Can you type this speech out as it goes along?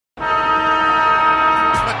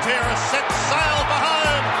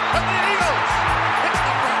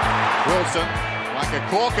Wilson, like a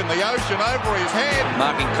cork in the ocean over his head.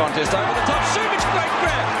 Marking contest over the top. Šubić, great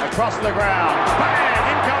grab. Across the ground. Bang!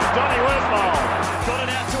 In comes Donny Woodmore. Got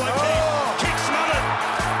it out to O'Keefe. Kick smothered.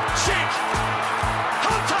 Chick.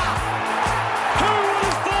 Hunter. Who would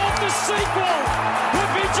have thought the sequel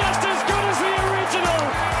would be just as good as the original?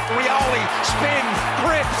 Rioli, spin,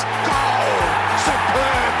 grips, goal.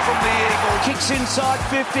 Superb from the Eagles. Kicks inside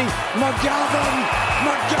 50. McGovern,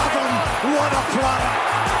 what a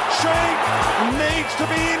player. Sheep needs to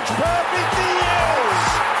be inch perfect. The Eels.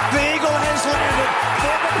 The Eagle has landed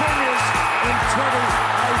for the Premiers in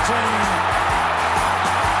 2018.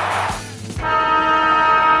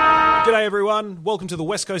 G'day everyone, welcome to the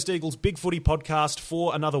West Coast Eagles Big Footy podcast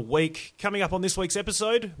for another week. Coming up on this week's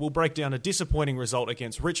episode, we'll break down a disappointing result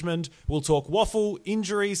against Richmond, we'll talk waffle,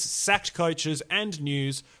 injuries, sacked coaches and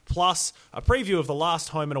news, plus a preview of the last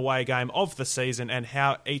home and away game of the season and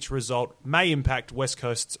how each result may impact West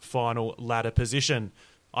Coast's final ladder position.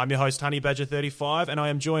 I'm your host Honey Badger 35 and I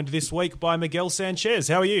am joined this week by Miguel Sanchez.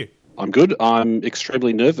 How are you? I'm good. I'm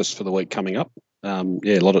extremely nervous for the week coming up. A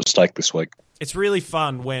lot at stake this week. It's really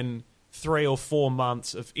fun when 3 or 4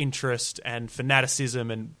 months of interest and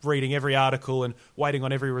fanaticism and reading every article and waiting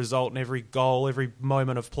on every result and every goal, every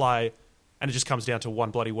moment of play, and it just comes down to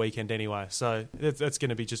one bloody weekend anyway. So that's going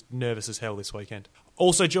to be just nervous as hell this weekend.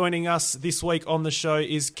 Also joining us this week on the show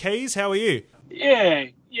is Keys. How are you? Yeah,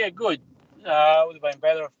 good. It would have been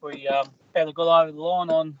better if we had got over the line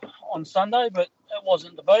on Sunday, but it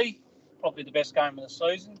wasn't to be. Probably the best game of the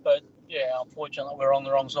season, but yeah, unfortunately we're on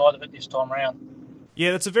the wrong side of it this time around.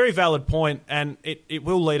 Yeah, that's a very valid point, and it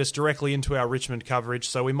will lead us directly into our Richmond coverage,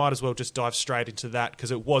 so we might as well just dive straight into that,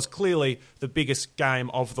 because it was clearly the biggest game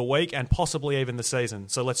of the week, and possibly even the season.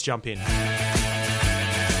 So let's jump in.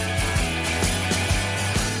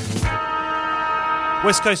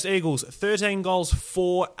 West Coast Eagles, 13 goals,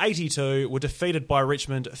 4-82, were defeated by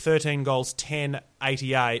Richmond, 13 goals,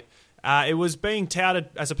 10-88. It was being touted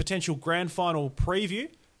as a potential grand final preview,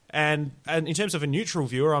 and in terms of a neutral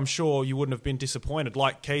viewer, I'm sure you wouldn't have been disappointed.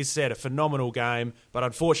 Like Keys said, a phenomenal game, but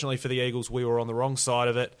unfortunately for the Eagles, we were on the wrong side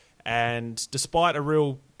of it. And despite a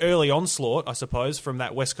real early onslaught, I suppose, from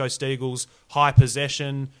that West Coast Eagles high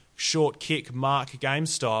possession, short kick, mark game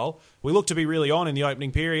style, we looked to be really on in the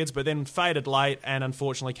opening periods, but then faded late and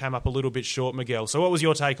unfortunately came up a little bit short, Miguel. So what was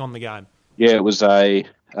your take on the game? Yeah, it was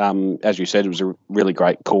as you said, it was a really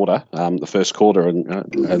great quarter, the first quarter, and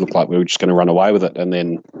it looked like we were just going to run away with it. And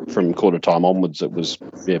then from quarter time onwards, it was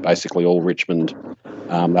basically all Richmond.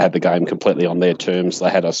 They had the game completely on their terms. They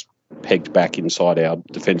had us pegged back inside our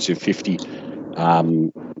defensive 50,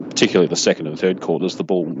 particularly the second and third quarters. The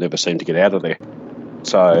ball never seemed to get out of there.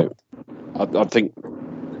 So I think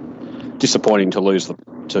disappointing to lose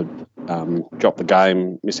drop the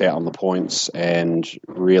game, miss out on the points, and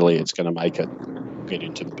really it's going to make it get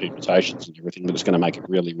into the permutations and everything, but it's going to make it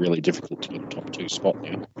really, really difficult to get a top 2 spot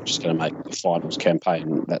now, which is going to make the finals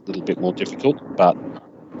campaign that little bit more difficult. But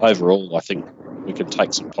overall, I think we can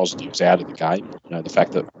take some positives out of the game. You know, the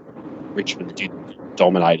fact that Richmond didn't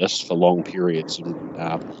dominate us for long periods, and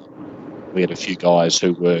we had a few guys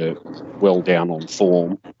who were well down on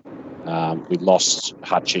form. We lost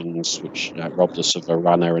Hutchings, which robbed us of a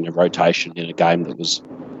runner and a rotation in a game that was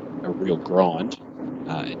a real grind.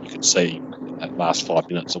 And you could see in that last 5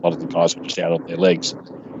 minutes, a lot of the guys were just out on their legs.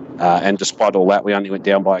 And despite all that, we only went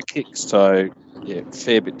down by a kick. So, yeah,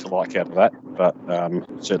 fair bit to like out of that, but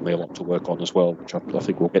certainly a lot to work on as well, which I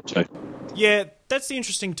think we'll get to. Yeah, that's the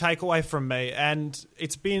interesting takeaway from me. And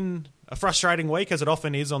it's been a frustrating week, as it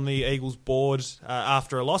often is on the Eagles board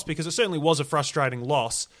after a loss, because it certainly was a frustrating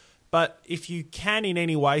loss. But if you can in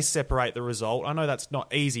any way separate the result, I know that's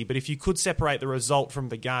not easy, but if you could separate the result from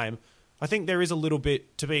the game, I think there is a little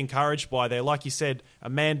bit to be encouraged by there. Like you said, a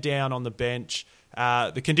man down on the bench.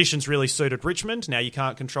 The conditions really suited Richmond. Now you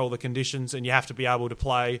can't control the conditions and you have to be able to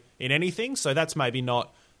play in anything. So that's maybe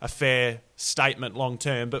not a fair statement long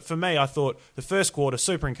term. But for me, I thought the first quarter,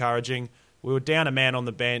 super encouraging. We were down a man on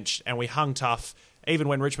the bench and we hung tough. Even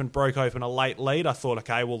when Richmond broke open a late lead, I thought,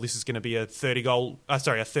 okay, well, this is going to be a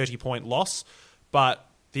 30-point loss. But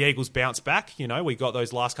the Eagles bounced back. You know, we got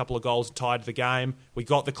those last couple of goals, tied the game. We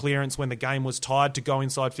got the clearance when the game was tied to go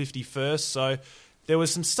inside 50 first. So there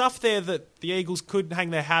was some stuff there that the Eagles could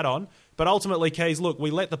hang their hat on. But ultimately, Keys, look,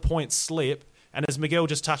 we let the points slip. And as Miguel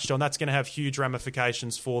just touched on, that's going to have huge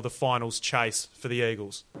ramifications for the finals chase for the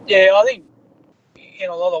Eagles. Yeah, I think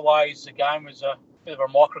in a lot of ways the game was a bit of a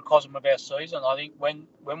microcosm of our season. I think when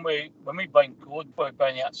we've been good, we've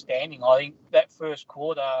been outstanding. I think that first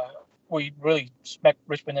quarter we really smacked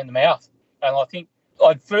Richmond in the mouth, and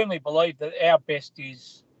I firmly believe that our best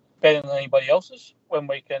is better than anybody else's when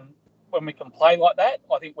we can when we can play like that,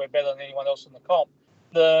 I think we're better than anyone else in the comp.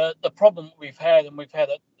 The problem we've had, and we've had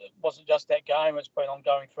it wasn't just that game, it's been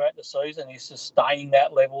ongoing throughout the season, is sustaining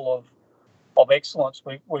that level of excellence.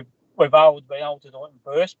 We've been able to do it in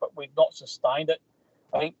bursts, but we've not sustained it.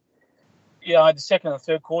 I think, the second and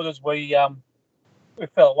third quarters we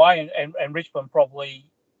fell away, and Richmond probably,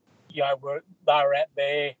 they were out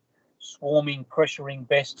there swarming, pressuring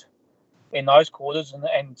best in those quarters,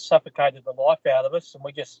 and suffocated the life out of us. And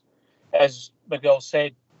we just, as Miguel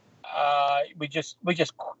said, we just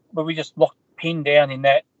locked pinned down in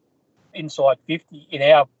that inside 50, in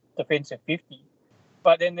our defensive 50.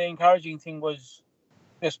 But then the encouraging thing was,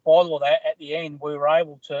 despite all that, at the end we were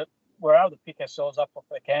able to pick ourselves up off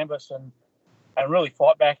the canvas and really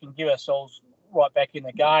fight back and give ourselves right back in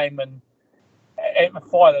the game and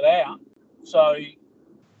fight it out. So,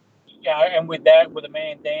 and with that, with a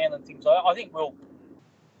man down and things like that, I think we'll,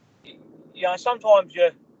 sometimes your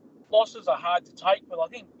losses are hard to take, but I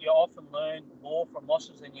think you often learn more from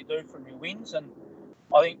losses than you do from your wins. And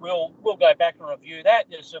I think we'll go back and review that.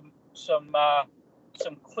 There's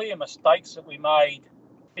some clear mistakes that we made,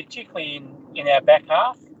 particularly in our back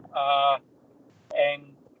half, and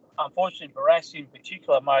unfortunately Barras in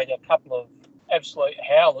particular made a couple of absolute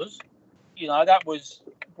howlers. That was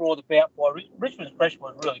brought about by Richmond's pressure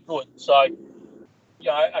was really good. So,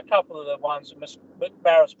 a couple of the ones that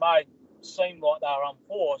Barras made seemed like they were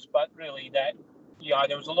unforced, but really that,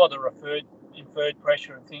 there was a lot of inferred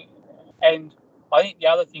pressure and things. And I think the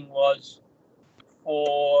other thing was,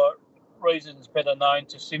 for reasons better known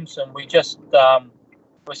to Simpson, we just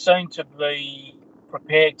we seemed to be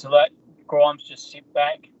prepared to let Grimes just sit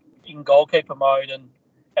back in goalkeeper mode, and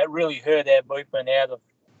it really hurt our movement out of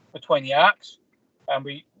between the arcs, and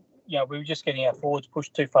we were just getting our forwards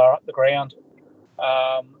pushed too far up the ground,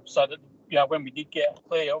 so that when we did get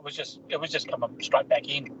clear, it was just coming straight back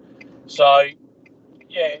in. So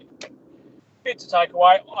bit to take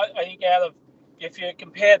away. I think if you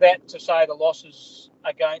compare that to, say, the losses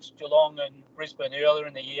against Geelong and Brisbane earlier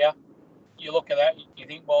in the year, you look at that, you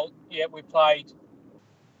think, well, we played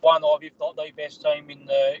one of, if not the best team in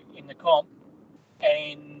the comp,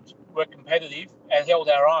 and were competitive and held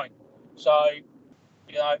our own. So,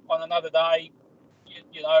 on another day,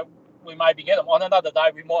 we maybe get them. On another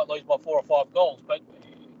day, we might lose by 4 or 5 goals. But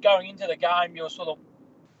going into the game, you're sort of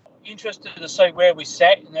interested to see where we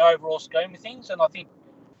sat in the overall scheme of things. And I think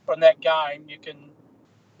from that game, you can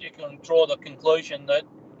draw the conclusion that,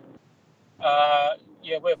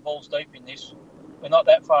 we're balls deep in this. We're not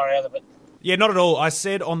that far out of it. Yeah, not at all. I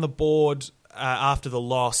said on the board after the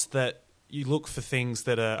loss that you look for things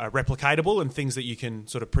that are replicatable and things that you can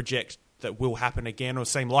sort of project that will happen again or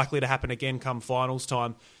seem likely to happen again come finals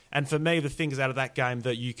time. And for me, the things out of that game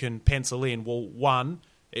that you can pencil in, well, one,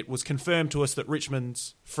 it was confirmed to us that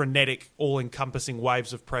Richmond's frenetic, all-encompassing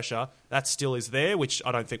waves of pressure, that still is there, which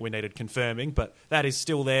I don't think we needed confirming, but that is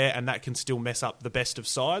still there and that can still mess up the best of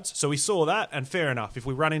sides. So we saw that, and fair enough. If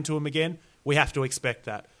we run into them again, we have to expect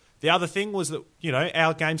that. The other thing was that,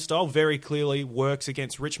 our game style very clearly works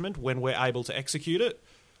against Richmond when we're able to execute it.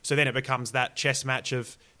 So then it becomes that chess match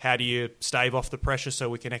of how do you stave off the pressure so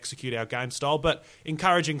we can execute our game style. But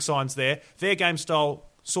encouraging signs there. Their game style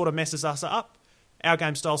sort of messes us up. Our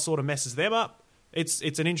game style sort of messes them up. It's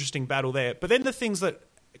an interesting battle there. But then the things that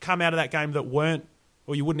come out of that game that weren't,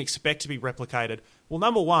 or you wouldn't expect to be replicated. Well,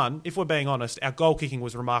 number one, if we're being honest, our goal kicking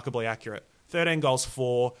was remarkably accurate. 13 goals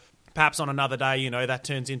for. Perhaps on another day, that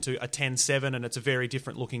turns into a 10-7 and it's a very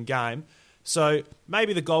different looking game. So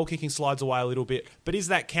maybe the goal kicking slides away a little bit, but is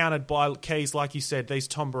that countered by keys, like you said, these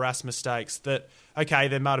Tom Barras mistakes that, okay,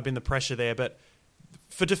 there might have been the pressure there, but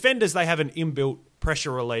for defenders, they have an inbuilt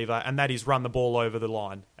pressure reliever, and that is run the ball over the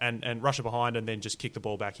line and rush it behind and then just kick the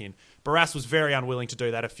ball back in. Barras was very unwilling to do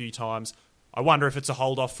that a few times. I wonder if it's a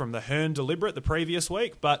hold-off from the Hearn deliberate the previous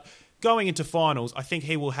week, but going into finals, I think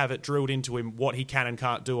he will have it drilled into him what he can and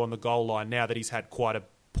can't do on the goal line now that he's had quite a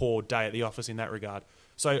poor day at the office in that regard.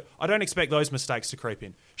 So I don't expect those mistakes to creep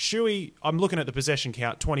in. Shuey, I'm looking at the possession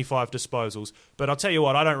count, 25 disposals, but I'll tell you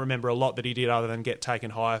what, I don't remember a lot that he did other than get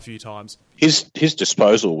taken high a few times. His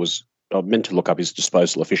disposal was, I meant to look up his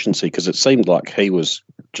disposal efficiency because it seemed like he was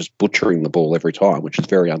just butchering the ball every time, which is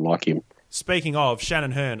very unlike him. Speaking of,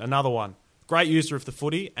 Shannon Hearn, another one. Great user of the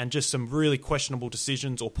footy and just some really questionable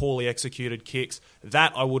decisions or poorly executed kicks.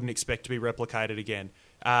 That I wouldn't expect to be replicated again.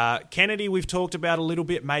 Kennedy, we've talked about a little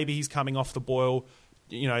bit. Maybe he's coming off the boil.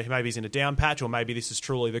 Maybe he's in a down patch, or maybe this is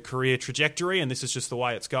truly the career trajectory and this is just the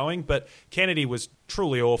way it's going. But Kennedy was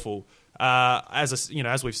truly awful.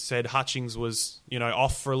 As we've said, Hutchings was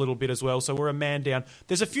off for a little bit as well, so we're a man down.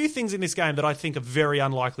 There's a few things in this game that I think are very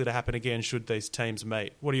unlikely to happen again should these teams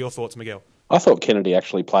meet. What are your thoughts, Miguel? I thought Kennedy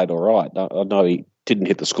actually played all right. I know he didn't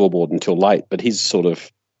hit the scoreboard until late, but his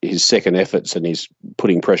second efforts and his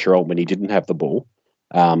putting pressure on when he didn't have the ball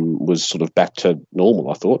was sort of back to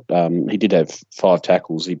normal. I thought he did have 5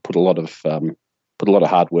 tackles. He put a lot of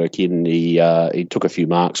hard work in. He took a few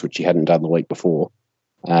marks which he hadn't done the week before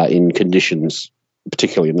in conditions,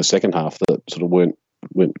 particularly in the second half, that sort of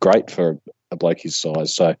weren't great for a bloke his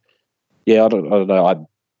size. So yeah, I don't know.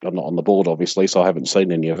 I'm not on the board, obviously, so I haven't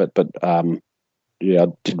seen any of it. But I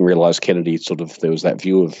didn't realise Kennedy there was that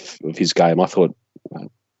view of his game. I thought,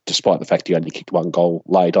 despite the fact he only kicked 1 goal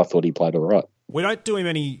late, I thought he played all right. We don't do him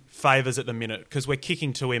any favours at the minute because we're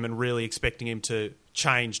kicking to him and really expecting him to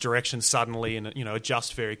change direction suddenly and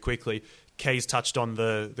adjust very quickly. Keys touched on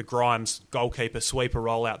the Grimes goalkeeper sweeper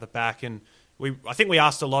roll out the back, and I think we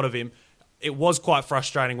asked a lot of him. It was quite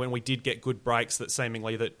frustrating when we did get good breaks that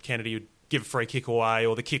seemingly that Kennedy would give a free kick away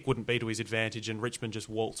or the kick wouldn't be to his advantage and Richmond just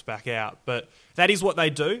waltz back out. But that is what they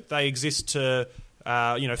do. They exist to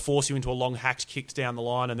force you into a long hacked kick down the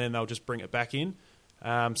line and then they'll just bring it back in.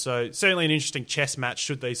 So certainly an interesting chess match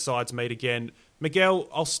should these sides meet again. Miguel,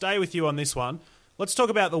 I'll stay with you on this one. Let's talk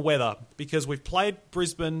about the weather because we've played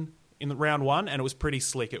Brisbane in the round 1 and it was pretty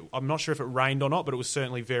slick. I'm not sure if it rained or not, but it was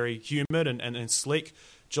certainly very humid and slick.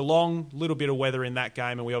 Geelong, little bit of weather in that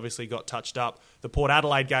game and we obviously got touched up. The Port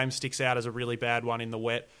Adelaide game sticks out as a really bad one in the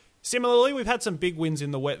wet. Similarly, we've had some big wins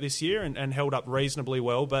in the wet this year and held up reasonably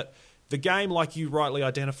well, but the game, like you rightly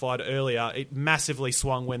identified earlier, it massively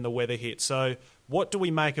swung when the weather hit. So what do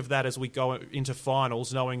we make of that as we go into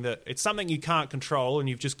finals, knowing that it's something you can't control and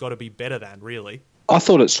you've just got to be better than, really? I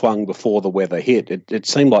thought it swung before the weather hit. It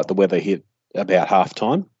seemed like the weather hit about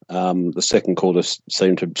half-time. The second quarter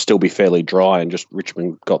seemed to still be fairly dry and just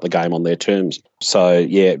Richmond got the game on their terms. So,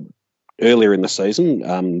 yeah, earlier in the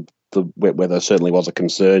season, the wet weather certainly was a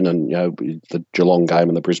concern and, the Geelong game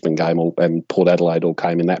and the Brisbane game and Port Adelaide all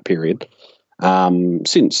came in that period.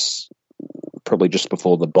 Since probably just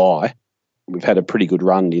before the bye, we've had a pretty good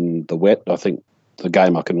run in the wet. I think the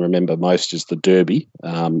game I can remember most is the Derby,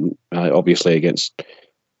 obviously against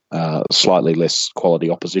slightly less quality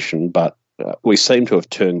opposition, but we seem to have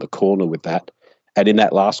turned the corner with that. And in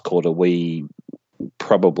that last quarter, we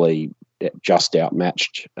probably just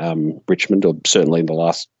outmatched Richmond, or certainly in the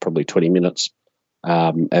last probably 20 minutes,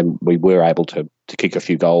 and we were able to kick a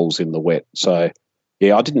few goals in the wet. So,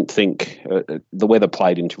 yeah, I didn't think the weather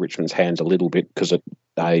played into Richmond's hands a little bit because it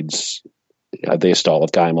aids their style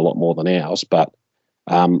of game a lot more than ours, but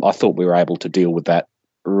I thought we were able to deal with that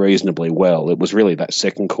reasonably well. It was really that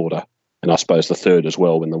second quarter, and I suppose the third as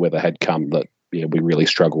well, when the weather had come, that we really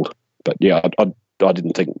struggled. But yeah, I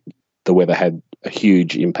didn't think the weather had a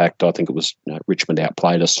huge impact. I think it was Richmond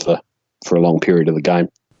outplayed us for a long period of the game.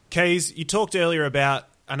 Keys, you talked earlier about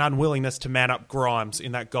an unwillingness to man up Grimes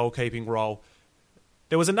in that goalkeeping role.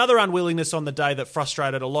 There was another unwillingness on the day that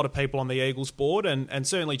frustrated a lot of people on the Eagles board, and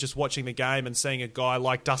certainly just watching the game and seeing a guy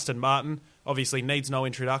like Dustin Martin, obviously needs no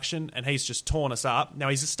introduction, and he's just torn us up. Now,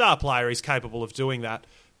 he's a star player, he's capable of doing that,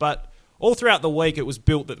 but all throughout the week it was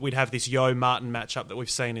built that we'd have this Yeo-Martin matchup that we've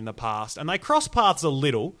seen in the past, and they cross paths a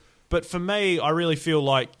little, but for me, I really feel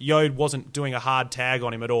like Yeo wasn't doing a hard tag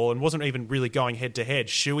on him at all and wasn't even really going head-to-head.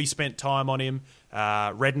 Shuey spent time on him,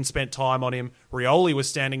 Redden spent time on him, Rioli was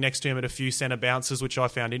standing next to him at a few centre bounces, which I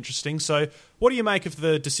found interesting. So what do you make of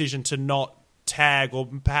the decision to not tag or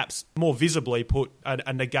perhaps more visibly put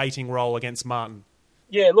a negating role against Martin?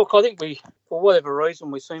 Yeah, look, I think for whatever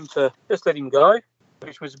reason, we seem to just let him go,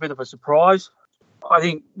 which was a bit of a surprise. I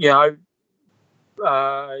think, Yeo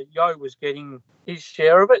was getting his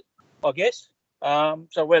share of it, I guess.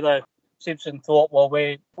 So whether Simpson thought, well,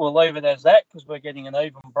 we'll leave it as that because we're getting an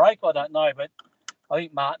even break, I don't know. But I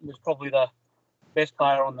think Martin was probably the best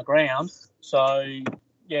player on the ground. So,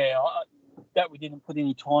 that we didn't put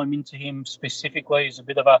any time into him specifically is a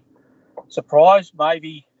bit of a surprise.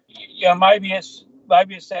 Maybe it's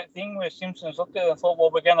that thing where Simpson's looked at it and thought,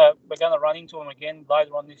 well, we're gonna run into him again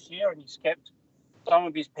later on this year, and he's kept some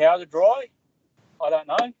of his powder dry. I don't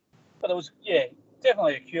know, but it was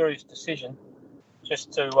definitely a curious decision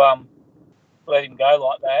just to let him go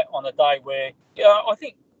like that on a day where I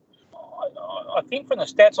think from the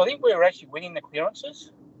stats, I think we were actually winning the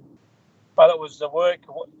clearances, but it was the work.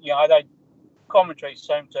 Commentary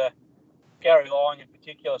seemed to, Gary Lyon in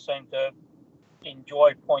particular, seemed to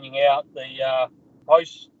enjoy pointing out the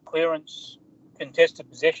post-clearance contested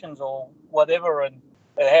possessions or whatever, and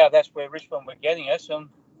how that's where Richmond were getting us. And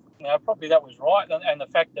probably that was right, and the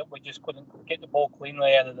fact that we just couldn't get the ball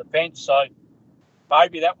cleanly out of the fence. So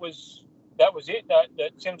maybe that was it.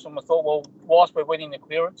 That Simpson thought, well, whilst we're winning the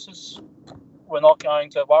clearances, we're not going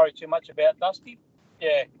to worry too much about Dusty.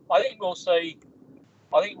 Yeah, I think we'll see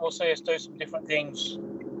us do some different things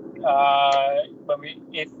when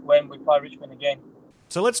we play Richmond again.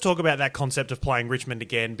 So let's talk about that concept of playing Richmond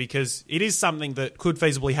again, because it is something that could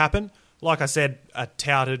feasibly happen. Like I said,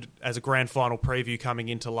 touted as a grand final preview coming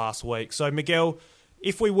into last week. So, Miguel,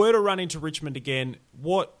 if we were to run into Richmond again,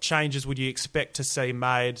 what changes would you expect to see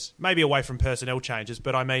made? Maybe away from personnel changes,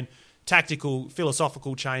 but I mean tactical,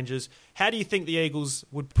 philosophical changes. How do you think the Eagles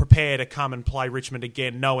would prepare to come and play Richmond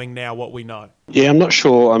again, knowing now what we know? Yeah, I'm not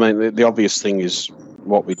sure. I mean, the obvious thing is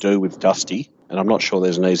what we do with Dusty, and I'm not sure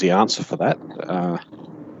there's an easy answer for that.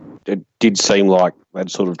 It did seem like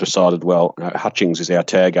they'd sort of decided, well, Hutchings is our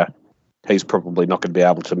tagger. He's probably not going to be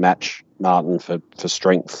able to match Martin for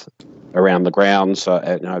strength around the ground,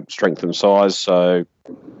 so strength and size. So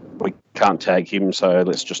we can't tag him. So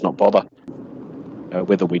let's just not bother.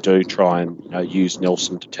 Whether we do try and use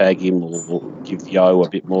Nelson to tag him, or give Yo a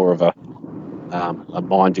bit more of a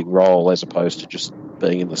minding role as opposed to just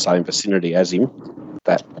being in the same vicinity as him.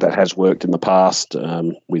 That has worked in the past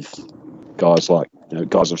with guys like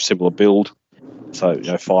guys of similar build. So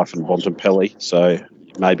Fife and Bontempelli. So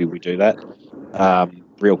maybe we do that.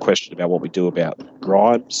 Real question about what we do about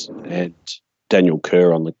Grimes, and Daniel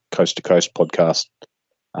Kerr on the Coast to Coast podcast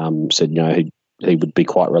said he would be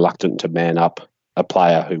quite reluctant to man up a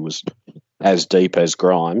player who was as deep as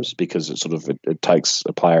Grimes, because it takes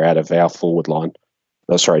a player out of our forward line.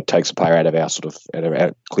 It takes a player out of our out of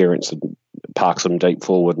our clearance and parks them deep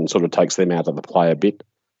forward and sort of takes them out of the play a bit.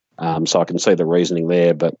 So I can see the reasoning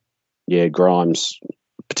there, but yeah, Grimes,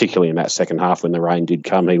 particularly in that second half when the rain did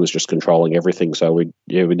come, he was just controlling everything. So we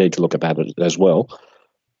need to look at that as well.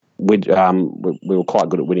 We were quite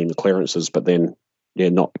good at winning the clearances, but then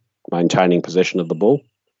not maintaining possession of the ball,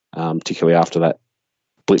 particularly after that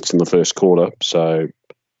blitz in the first quarter. So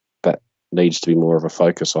that needs to be more of a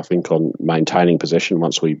focus, I think, on maintaining possession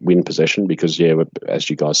once we win possession, because as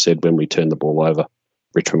you guys said, when we turned the ball over,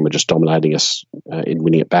 Richmond were just dominating us in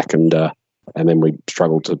winning it back, and then we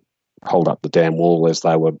struggled to hold up the damn wall as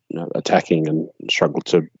they were attacking, and struggled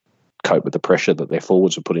to cope with the pressure that their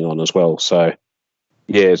forwards were putting on as well. So,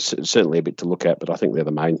 yeah, it's certainly a bit to look at, but I think they're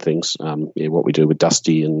the main things, what we do with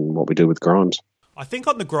Dusty and what we do with Grimes. I think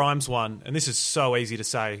on the Grimes one, and this is so easy to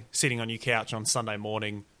say, sitting on your couch on Sunday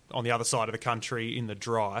morning on the other side of the country in the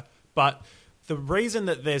dry, but the reason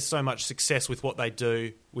that there's so much success with what they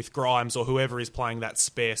do with Grimes or whoever is playing that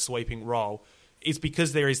spare sweeping role is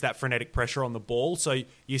because there is that frenetic pressure on the ball. So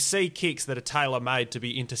you see kicks that are tailor-made to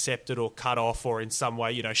be intercepted or cut off or in some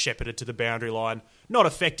way, shepherded to the boundary line. Not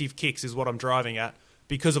effective kicks is what I'm driving at,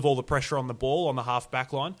 because of all the pressure on the ball on the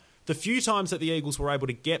half-back line. The few times that the Eagles were able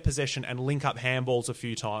to get possession and link up handballs a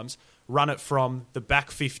few times, run it from the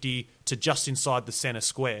back 50 to just inside the centre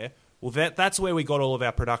square, well, that's where we got all of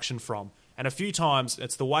our production from. And a few times,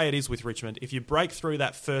 it's the way it is with Richmond. If you break through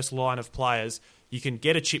that first line of players, you can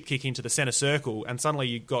get a chip kick into the centre circle, and suddenly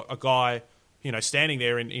you've got a guy, standing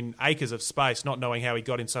there in acres of space, not knowing how he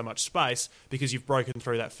got in so much space because you've broken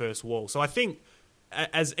through that first wall. So I think,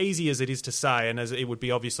 as easy as it is to say, and as it would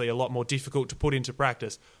be obviously a lot more difficult to put into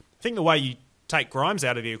practice, I think the way you take Grimes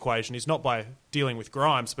out of the equation is not by dealing with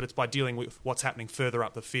Grimes, but it's by dealing with what's happening further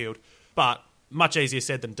up the field. But much easier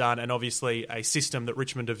said than done, and obviously a system that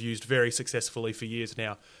Richmond have used very successfully for years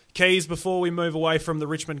now. Keys, before we move away from the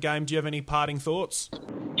Richmond game, do you have any parting thoughts?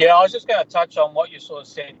 Yeah, I was just going to touch on what you sort of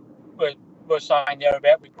said, we're saying there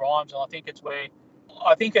about with Grimes, and I think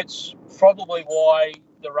it's probably why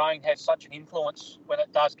the rain has such an influence when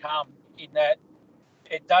it does come, in that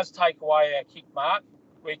it does take away our kick mark,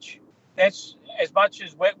 which that's, as much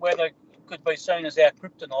as wet weather could be seen as our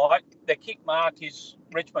kryptonite, the kick mark is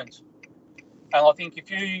Richmond's. And I think if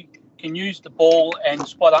you can use the ball and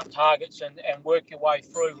spot up targets and work your way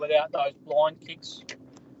through without those blind kicks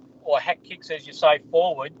or hack kicks, as you say,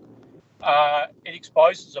 forward, it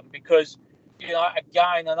exposes them. Because,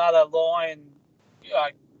 again, another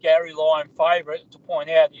Gary Lyon favourite to point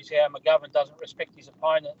out is how McGovern doesn't respect his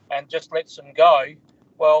opponent and just lets them go.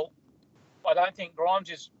 Well, I don't think Grimes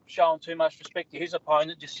is showing too much respect to his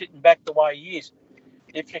opponent, just sitting back the way he is.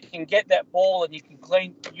 If you can get that ball and you can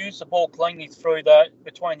use the ball cleanly through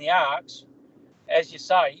between the arcs, as you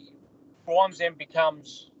say, Grimes then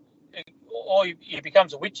becomes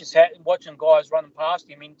a witch's hat and watching guys running past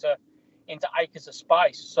him into acres of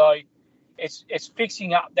space. So it's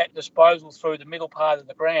fixing up that disposal through the middle part of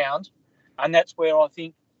the ground, and that's where I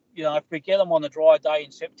think, if we get them on a dry day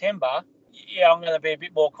in September, I'm going to be a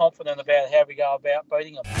bit more confident about how we go about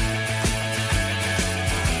beating them.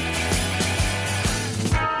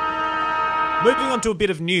 Moving on to a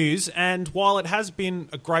bit of news, and while it has been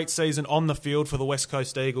a great season on the field for the West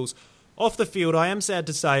Coast Eagles, off the field, I am sad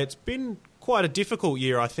to say it's been quite a difficult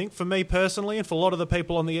year, I think, for me personally and for a lot of the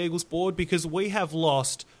people on the Eagles board, because we have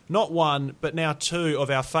lost not one, but now two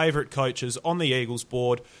of our favourite coaches on the Eagles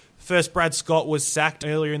board. First, Brad Scott was sacked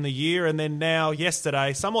earlier in the year, and then now,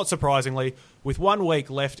 yesterday, somewhat surprisingly, with 1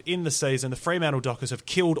 week left in the season, the Fremantle Dockers have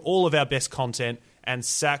killed all of our best content and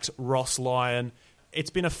sacked Ross Lyon.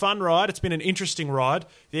 It's been a fun ride. It's been an interesting ride.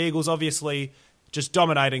 The Eagles obviously just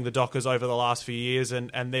dominating the Dockers over the last few years,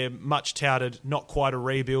 and their much touted, not quite a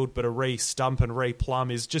rebuild, but a re-stump and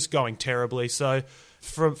re-plumb is just going terribly. So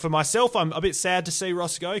for myself, I'm a bit sad to see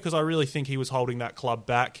Ross go because I really think he was holding that club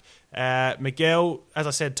back. Miguel, as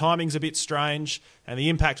I said, timing's a bit strange, and the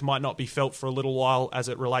impact might not be felt for a little while as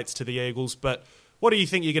it relates to the Eagles. But what do you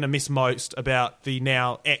think you're going to miss most about the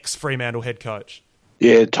now ex-Fremantle head coach?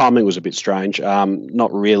 Yeah, timing was a bit strange.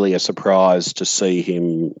 Not really a surprise to see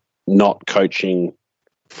him not coaching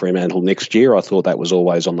Fremantle next year. I thought that was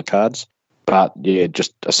always on the cards. But, yeah,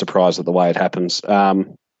 just a surprise at the way it happens.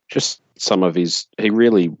 Just some of his... He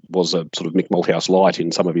really was a sort of Mick Malthouse light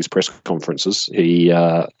in some of his press conferences. He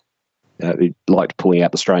liked pulling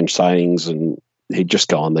out the strange sayings, and he'd just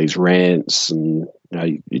go on these rants, and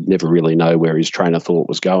you'd never really know where his train of thought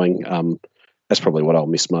was going. That's probably what I'll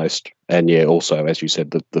miss most. And, yeah, also, as you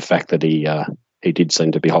said, the fact that he did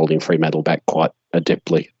seem to be holding Fremantle back quite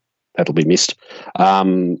adeptly. That'll be missed.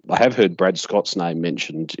 I have heard Brad Scott's name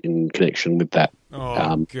mentioned in connection with that,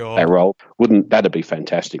 that role. That'd be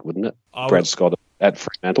fantastic, wouldn't it? Brad Scott at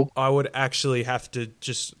Fremantle. I would actually have to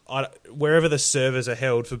just... wherever the servers are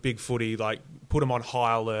held for big footy, put them on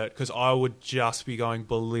high alert, because I would just be going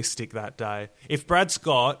ballistic that day. If Brad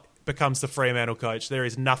Scott becomes the Fremantle coach, there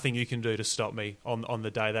is nothing you can do to stop me on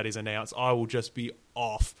the day that is announced. I will just be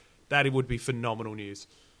off. That would be phenomenal news.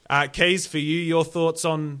 Keys, for you, your thoughts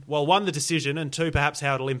on, well, one, the decision, and two, perhaps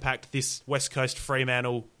how it'll impact this West Coast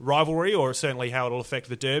Fremantle rivalry, or certainly how it'll affect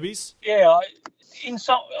the derbies? Yeah, I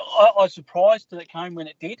was surprised that it came when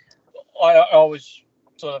it did. I was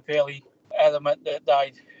sort of fairly adamant that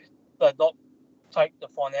they'd not take the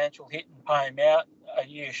financial hit and pay him out a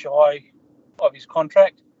year shy of his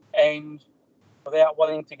contract. And without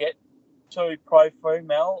wanting to get too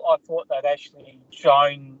pro-female, I thought they'd actually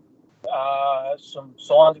shown some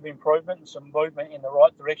signs of improvement and some movement in the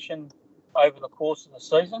right direction over the course of the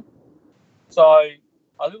season. So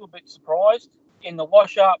a little bit surprised. In the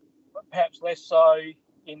wash-up, perhaps less so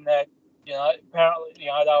in that, apparently, they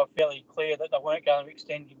were fairly clear that they weren't going to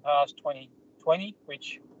extend him past 2020,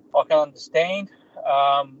 which I can understand.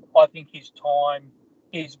 I think his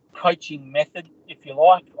coaching method, if you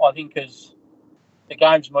like, I think as the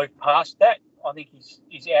game's moved past that, I think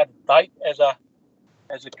he's out of date as a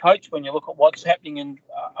coach. When you look at what's happening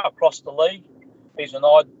across the league, he's an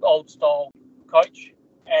old style coach,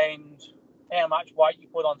 and how much weight you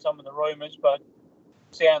put on some of the rumours, but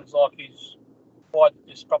sounds like he's quite a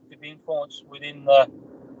disruptive influence within the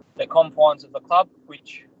confines of the club,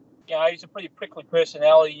 which, he's a pretty prickly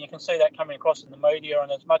personality. You can see that coming across in the media,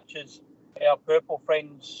 and as much as our purple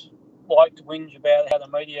friends like to whinge about how the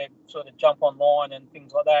media sort of jump online and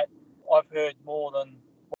things like that, I've heard more than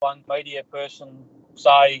one media person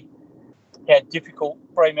say how difficult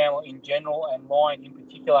Fremantle in general and mine in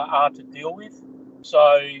particular are to deal with. So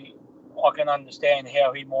I can understand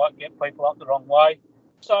how he might get people up the wrong way.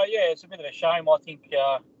 So, yeah, it's a bit of a shame. I think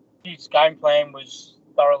his game plan was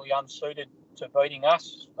thoroughly unsuited to beating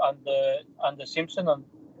us under Simpson. And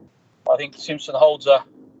I think Simpson holds a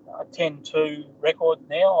 10-2 record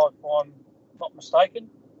now, if I'm not mistaken,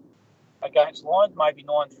 against Lions, maybe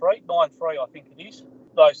 9-3. 9-3, I think it is.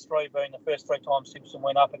 Those three being the first three times Simpson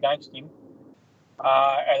went up against him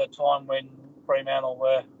at a time when Fremantle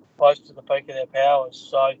were close to the peak of their powers.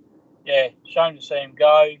 So, yeah, shame to see him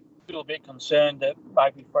go. A little bit concerned that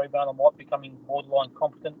maybe Fremantle might be becoming borderline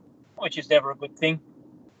competent, which is never a good thing.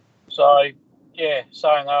 So, yeah,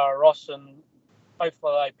 sayonara Ross, and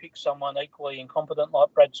hopefully they pick someone equally incompetent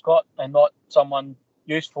like Brad Scott and not someone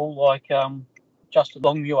useful like Justin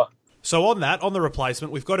Longmuir. So on the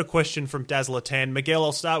replacement, we've got a question from Dazzler 10. Miguel,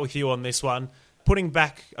 I'll start with you on this one. Putting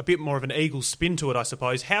back a bit more of an Eagles spin to it, I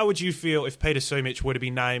suppose, how would you feel if Peter Sumich were to be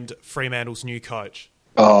named Fremantle's new coach?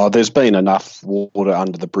 Oh, there's been enough water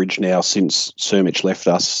under the bridge now since Sumich left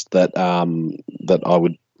us that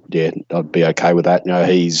I'd be okay with that.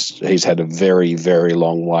 He's had a very, very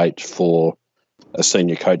long wait for a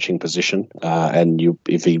senior coaching position, and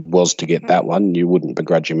if he was to get that one, you wouldn't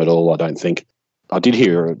begrudge him at all, I don't think. I did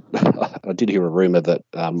hear a rumour that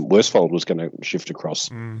Worsfold was going to shift across.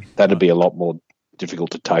 That'd be a lot more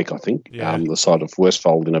difficult to take, I think. Yeah. The side of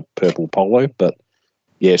Worsfold in a purple polo, but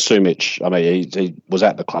yeah, Sumich. I mean, he was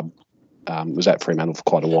at the club, was at Fremantle for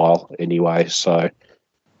quite a while anyway. So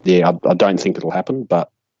yeah, I don't think it'll happen,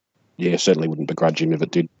 but yeah, certainly wouldn't begrudge him if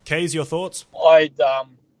it did. Keys, your thoughts?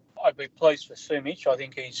 I'd be pleased for Sumich. I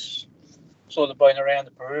think he's sort of been around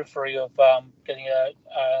the periphery of getting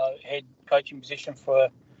a head coaching position for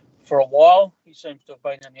a while. He seems to have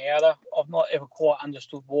been in the outer. I've not ever quite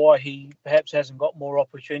understood why he perhaps hasn't got more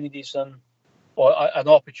opportunities or an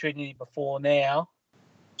opportunity before now.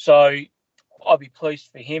 So I'd be pleased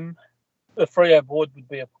for him. The Freo board would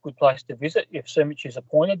be a good place to visit if Sumich is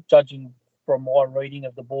appointed. Judging from my reading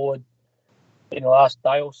of the board in the last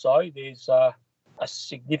day or so, there's a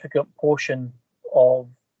significant portion of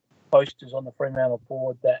posters on the Fremantle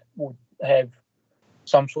board that would have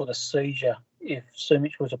some sort of seizure if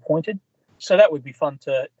Sumich was appointed. So that would be fun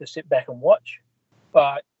to sit back and watch.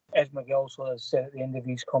 But as Miguel sort of said at the end of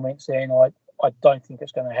his comments there, and I don't think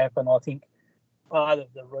it's going to happen. I think part of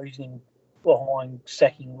the reasoning behind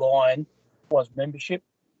sacking Lyon was membership.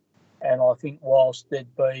 And I think whilst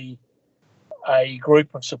there'd be a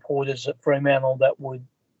group of supporters at Fremantle that would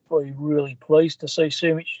be really pleased to see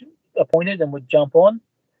Sumich appointed and would jump on,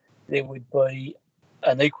 there would be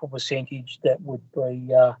an equal percentage that would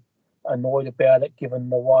be annoyed about it, given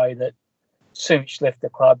the way that Sumich left the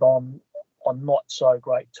club on not so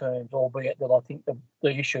great terms, albeit that I think the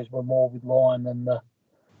issues were more with Lyon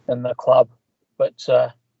than the club. But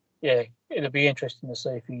yeah, it'll be interesting to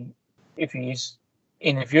see if he is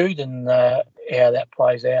interviewed and how that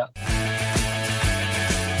plays out.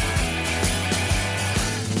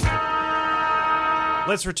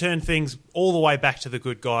 Let's return things all the way back to the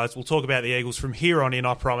good guys. We'll talk about the Eagles from here on in,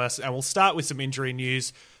 I promise, and we'll start with some injury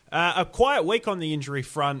news. A quiet week on the injury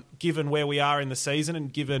front, given where we are in the season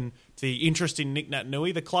and given the interest in Nick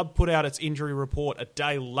Naitanui. The club put out its injury report a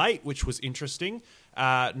day late, which was interesting.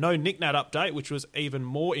 No Nick Nat update, which was even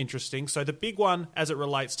more interesting. So the big one, as it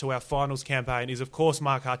relates to our finals campaign, is, of course,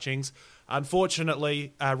 Mark Hutchings.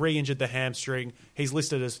 Unfortunately, re-injured the hamstring. He's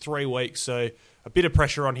listed as 3 weeks, so a bit of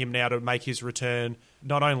pressure on him now to make his return,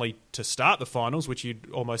 not only to start the finals, which you'd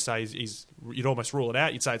almost say you'd almost rule it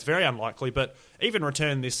out. You'd say it's very unlikely, but even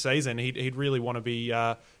return this season, he'd really want to be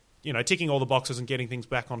ticking all the boxes and getting things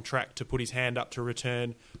back on track to put his hand up to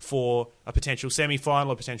return for a potential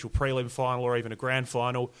semi-final, a potential prelim final, or even a grand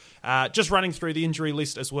final. Just running through the injury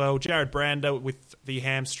list as well, Jared Brander with the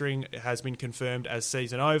hamstring has been confirmed as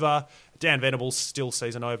season over. Dan Venables still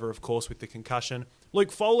season over, of course, with the concussion.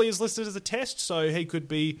 Luke Foley is listed as a test, so he could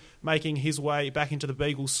be making his way back into the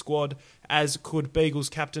Beagles squad, as could Beagles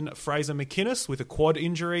captain Fraser McInnes with a quad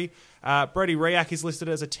injury. Brady Riak is listed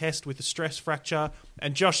as a test with a stress fracture,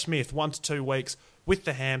 and Josh Smith 1 to 2 weeks with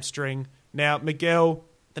the hamstring. Now, Miguel,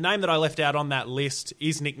 the name that I left out on that list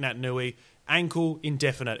is Nick Naitanui. Ankle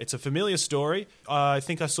indefinite. It's a familiar story. I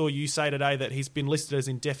think I saw you say today that he's been listed as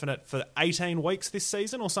indefinite for 18 weeks this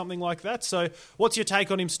season or something like that. So what's your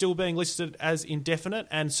take on him still being listed as indefinite,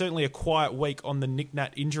 and certainly a quiet week on the Nick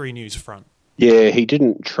Nat injury news front? Yeah, he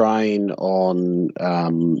didn't train on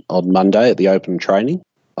Monday at the open training.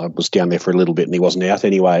 I was down there for a little bit and he wasn't out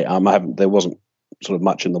anyway. There wasn't sort of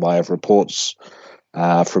much in the way of reports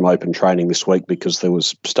from open training this week because there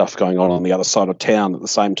was stuff going on the other side of town at the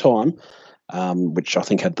same time. Which I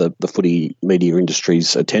think had the footy media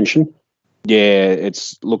industry's attention. Yeah,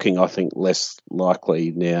 it's looking, I think, less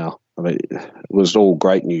likely now. I mean, it was all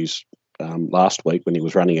great news last week when he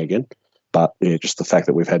was running again. But yeah, just the fact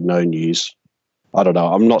that we've had no news, I don't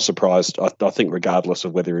know. I'm not surprised. I think regardless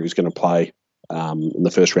of whether he was going to play in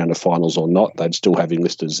the first round of finals or not, they'd still have him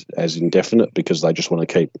listed as indefinite because they just want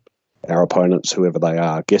to keep our opponents, whoever they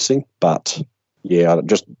are, guessing. But yeah,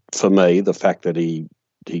 just for me, the fact that he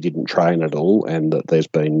didn't train at all and that there's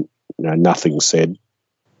been nothing said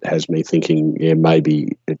has me thinking, yeah,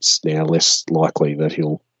 maybe it's now less likely that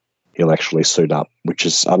he'll actually suit up, which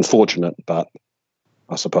is unfortunate, but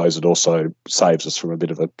I suppose it also saves us from a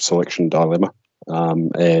bit of a selection dilemma.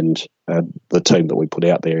 And the team that we put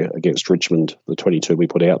out there against Richmond, the 22 we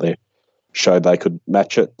put out there, showed they could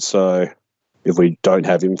match it. So if we don't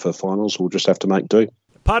have him for finals, we'll just have to make do.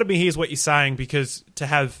 Part of me hears what you're saying, because to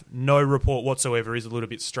have no report whatsoever is a little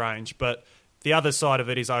bit strange. But the other side of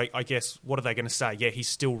it is, I guess, what are they going to say? Yeah, he's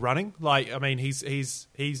still running. Like, I mean, he's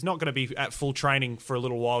not going to be at full training for a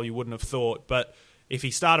little while. You wouldn't have thought. But if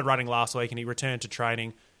he started running last week and he returned to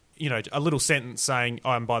training, a little sentence saying,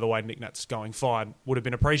 "Oh, and by the way, Nick Nat's going fine," would have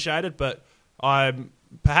been appreciated. But I'm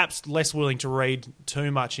perhaps less willing to read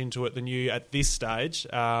too much into it than you at this stage.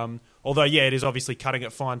 Although, yeah, it is obviously cutting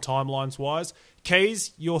it fine timelines-wise.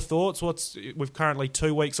 Keys, your thoughts? We're currently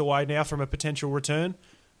 2 weeks away now from a potential return.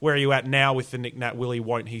 Where are you at now with the Nick Nat Willie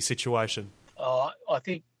won't he situation? I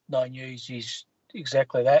think no news is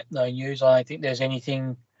exactly that. No news. I don't think there's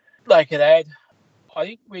anything they could add. I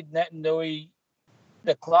think with Nat Nui,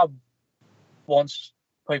 the club wants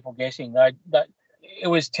people guessing. It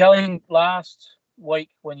was telling last week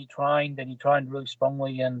when he trained, and he trained really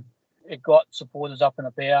strongly, and it got supporters up and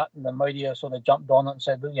about, and the media sort of jumped on it and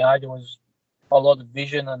said, there was a lot of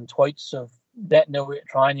vision and tweets of Nat Nui at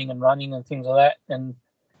training and running and things like that. And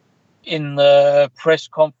in the press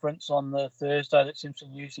conference on the Thursday that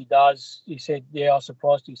Simpson usually does, he said, I was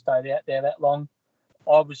surprised he stayed out there that long.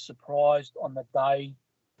 I was surprised on the day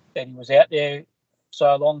that he was out there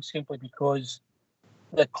so long, simply because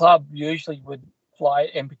the club usually would play,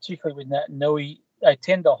 and particularly with Nat Nui, they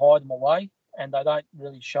tend to hide them away and they don't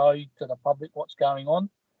really show to the public what's going on.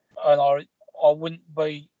 And I wouldn't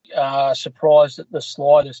be surprised at the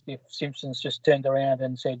slightest if Simpson's just turned around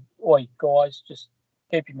and said, oi, guys, just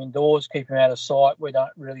keep him indoors, keep him out of sight. We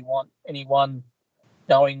don't really want anyone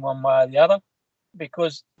knowing one way or the other,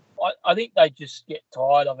 because I think they just get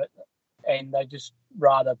tired of it, and they just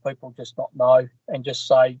rather people just not know and just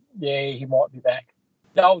say, he might be back.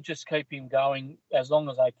 They'll just keep him going as long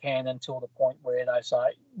as they can until the point where they say,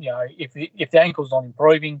 if the ankle's not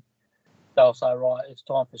improving, they'll say, right, it's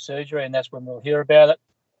time for surgery, and that's when we'll hear about it.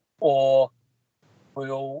 Or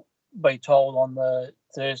we'll be told on the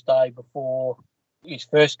Thursday before his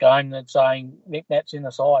first game that saying Nick Nat's in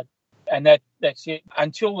the side. And that's it.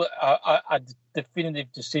 Until a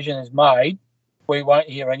definitive decision is made, we won't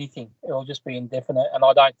hear anything. It'll just be indefinite. And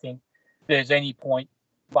I don't think there's any point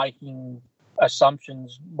making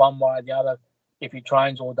assumptions one way or the other if he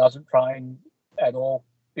trains or doesn't train at all,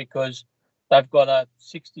 because they've got a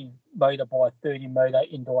 60 metre by 30 metre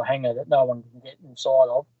indoor hangar that no one can get inside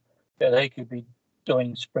of, that he could be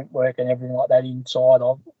doing sprint work and everything like that inside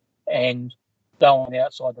of, and no one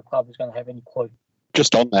outside the club is going to have any clue.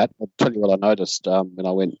 Just on that, I'll tell you what I noticed when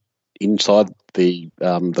I went inside the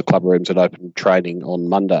club rooms at open training on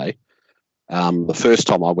Monday. The first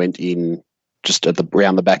time I went in, just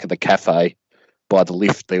around the back of the cafe by the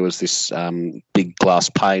lift, there was this big glass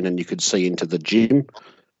pane, and you could see into the gym,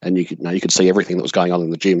 and you could see everything that was going on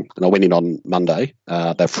in the gym. And I went in on Monday.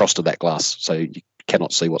 They've frosted that glass, so you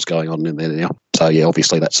cannot see what's going on in there now. So,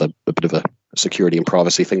 obviously that's a bit of a security and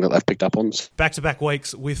privacy thing that they've picked up on. Back-to-back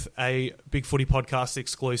weeks with a Big Footy podcast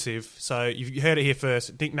exclusive. So you heard it here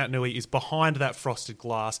first. Nick Nat Nui is behind that frosted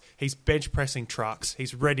glass. He's bench pressing trucks.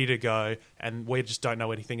 He's ready to go, and we just don't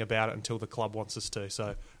know anything about it until the club wants us to.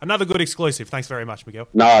 So another good exclusive. Thanks very much, Miguel.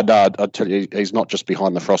 No, I tell you, he's not just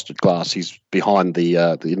behind the frosted glass. He's behind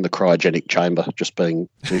in the cryogenic chamber,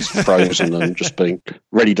 he's frozen and just being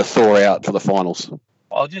ready to thaw out for the finals.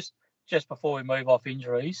 I'll just before we move off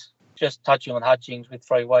injuries, just touching on Hutchings with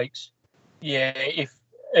 3 weeks. Even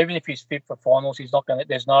if he's fit for finals, he's not going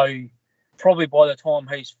to. Probably by the time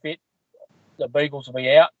he's fit, the Beagles will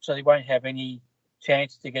be out, so he won't have any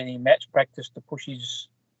chance to get any match practice to push his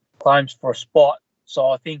claims for a spot. So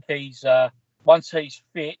I think once he's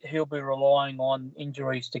fit, he'll be relying on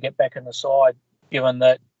injuries to get back in the side, given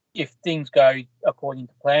that if things go according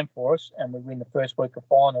to plan for us and we win the first week of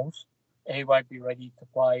finals, he won't be ready to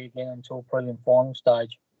play again until prelim final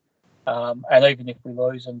stage. And even if we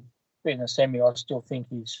lose and be in a semi, I still think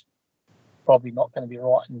he's probably not going to be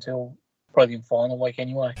right until prelim final week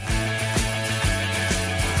anyway.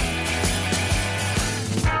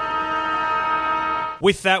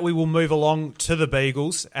 With that, we will move along to the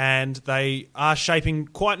Beagles, and they are shaping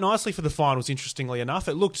quite nicely for the finals, interestingly enough.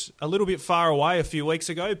 It looked a little bit far away a few weeks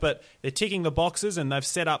ago, but they're ticking the boxes, and they've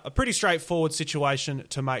set up a pretty straightforward situation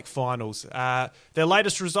to make finals. Their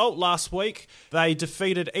latest result last week, they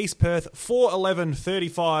defeated East Perth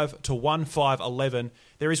 4-11-35 to 1-5-11.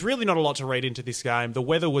 There is really not a lot to read into this game. The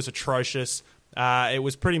weather was atrocious. It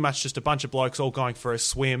was pretty much just a bunch of blokes all going for a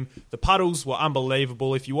swim. The puddles were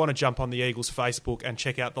unbelievable. If you want to jump on the Eagles Facebook and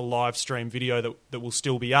check out the live stream video that will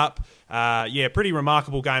still be up. Pretty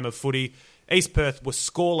remarkable game of footy. East Perth was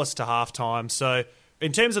scoreless to halftime. So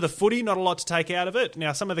in terms of the footy, not a lot to take out of it.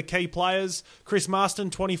 Now, some of the key players, Chris Marston,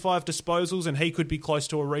 25 disposals, and he could be close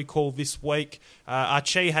to a recall this week.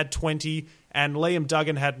 Archie had 20, and Liam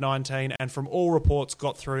Duggan had 19, and from all reports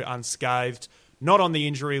got through unscathed. Not on the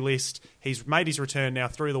injury list. He's made his return now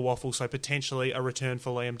through the waffle, so potentially a return for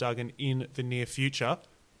Liam Duggan in the near future.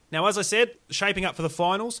 Now, as I said, shaping up for the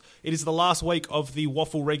finals, it is the last week of the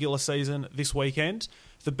WAFL regular season this weekend.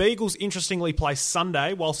 The Beagles, interestingly, play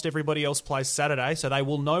Sunday whilst everybody else plays Saturday, so they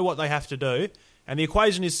will know what they have to do. And the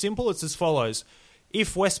equation is simple. It's as follows.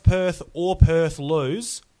 If West Perth or Perth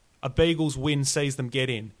lose, a Beagles win sees them get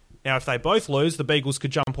in. Now, if they both lose, the Beagles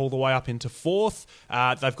could jump all the way up into fourth.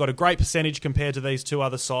 They've got a great percentage compared to these two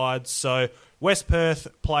other sides. So West Perth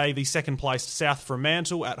play the second-placed South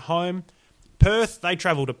Fremantle at home. Perth, they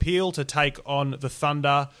travel to Peel to take on the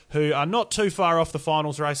Thunder, who are not too far off the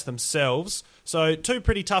finals race themselves. So two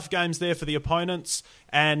pretty tough games there for the opponents.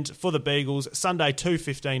 And for the Beagles, Sunday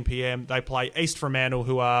 2:15pm, they play East Fremantle,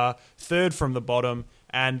 who are third from the bottom.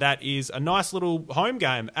 And that is a nice little home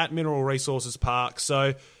game at Mineral Resources Park.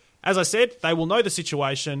 So, as I said, they will know the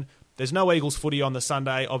situation. There's no Eagles footy on the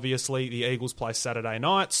Sunday. Obviously, the Eagles play Saturday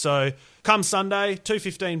night. So, come Sunday,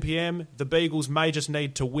 2:15pm, the Beagles may just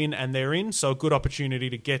need to win and they're in. So, a good opportunity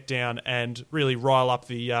to get down and really rile up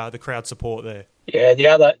the crowd support there. Yeah, the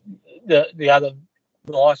other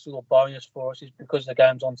nice little bonus for us is because the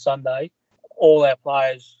game's on Sunday, all our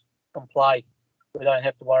players can play. We don't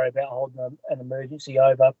have to worry about holding an emergency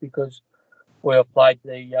over because we've played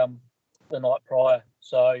the night prior.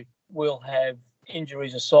 So we'll have,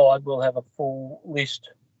 injuries aside, we'll have a full list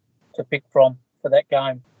to pick from for that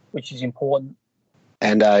game, which is important.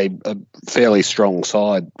 And a fairly strong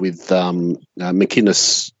side with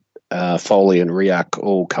McInnes, Foley and Riak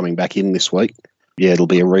all coming back in this week. Yeah, it'll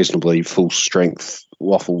be a reasonably full-strength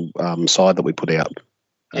WAFL side that we put out.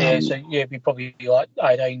 It'd be probably like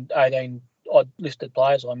 18 odd listed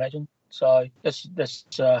players, I imagine. So that's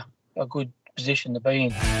a good position to be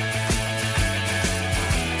in.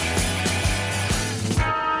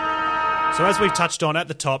 So as we've touched on at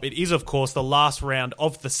the top, it is, of course, the last round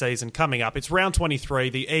of the season coming up. It's round 23.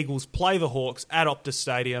 The Eagles play the Hawks at Optus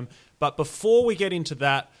Stadium. But before we get into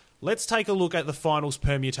that, let's take a look at the finals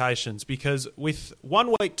permutations, because with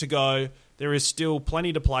 1 week to go, there is still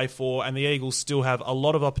plenty to play for, and the Eagles still have a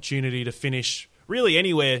lot of opportunity to finish really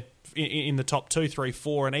anywhere in the top 2, 3,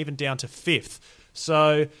 4, and even down to 5th.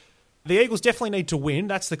 So the Eagles definitely need to win.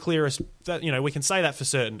 That's the clearest. We can say that for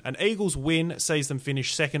certain. An Eagles win sees them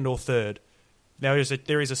finish 2nd or 3rd. Now,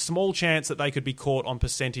 there is a small chance that they could be caught on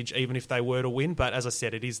percentage even if they were to win, but as I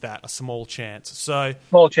said, it is a small chance. So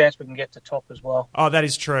small chance we can get to top as well. Oh, that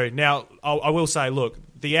is true. Now, I will say, look,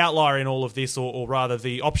 the outlier in all of this, or rather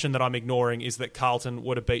the option that I'm ignoring, is that Carlton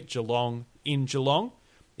would have beat Geelong in Geelong.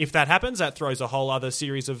 If that happens, that throws a whole other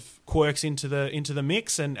series of quirks into the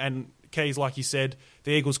mix, and Keys, like you said,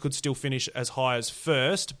 the Eagles could still finish as high as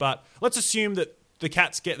 1st, but let's assume that the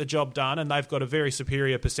Cats get the job done, and they've got a very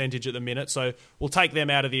superior percentage at the minute, so we'll take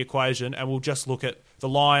them out of the equation, and we'll just look at the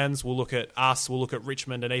Lions, we'll look at us, we'll look at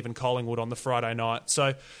Richmond, and even Collingwood on the Friday night.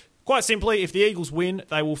 So, quite simply, if the Eagles win,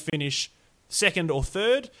 they will finish 2nd or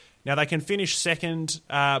 3rd. Now, they can finish 2nd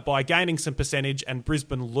by gaining some percentage and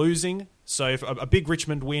Brisbane losing. So, if a big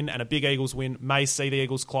Richmond win and a big Eagles win may see the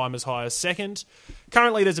Eagles climb as high as 2nd.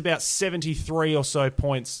 Currently, there's about 73 or so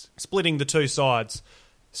points splitting the two sides.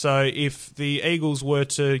 So if the Eagles were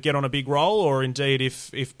to get on a big roll, or indeed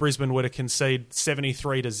if Brisbane were to concede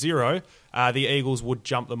 73-0, the Eagles would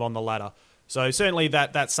jump them on the ladder. So certainly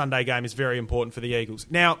that Sunday game is very important for the Eagles.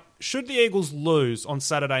 Now, should the Eagles lose on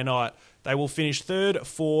Saturday night, they will finish 3rd,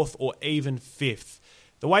 4th, or even 5th.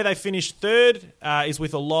 The way they finish 3rd is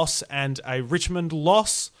with a loss and a Richmond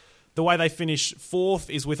loss. The way they finish 4th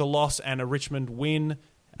is with a loss and a Richmond win.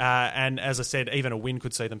 And as I said, even a win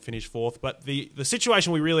could see them finish 4th. But the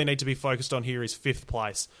situation we really need to be focused on here is 5th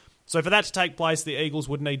place. So for that to take place, the Eagles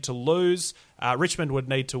would need to lose, Richmond would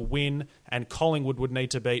need to win, and Collingwood would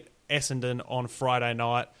need to beat Essendon on Friday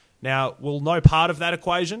night. Now, we'll know part of that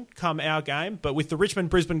equation come our game, but with the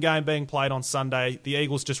Richmond-Brisbane game being played on Sunday, the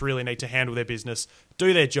Eagles just really need to handle their business,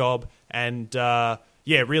 do their job, and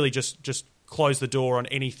really just close the door on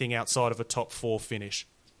anything outside of a top 4 finish.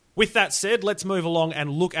 With that said, let's move along and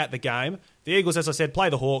look at the game. The Eagles, as I said, play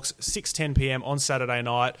the Hawks 6:10pm on Saturday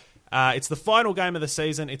night. It's the final game of the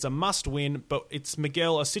season. It's a must-win, but it's,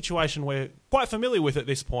 Miguel, a situation we're quite familiar with at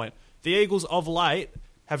this point. The Eagles of late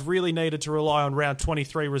have really needed to rely on round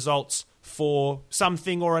 23 results for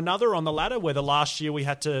something or another on the ladder, whether last year we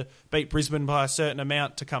had to beat Brisbane by a certain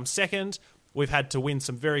amount to come 2nd. We've had to win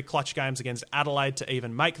some very clutch games against Adelaide to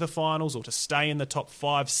even make the finals or to stay in the top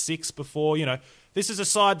 5, 6 before, This is a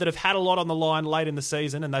side that have had a lot on the line late in the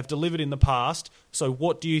season, and they've delivered in the past. So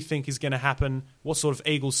what do you think is going to happen? What sort of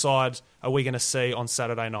Eagles side are we going to see on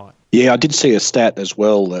Saturday night? Yeah, I did see a stat as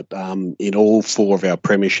well that in all 4 of our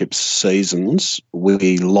premiership seasons,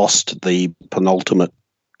 we lost the penultimate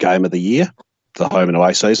game of the year. the home and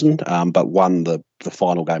away season, but won the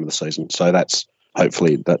final game of the season. So that's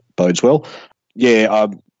hopefully that bodes well. Yeah,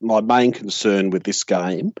 my main concern with this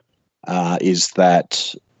game is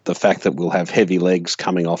that the fact that we'll have heavy legs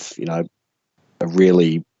coming off, a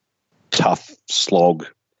really tough slog.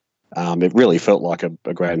 It really felt like a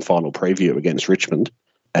grand final preview against Richmond,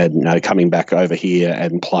 and coming back over here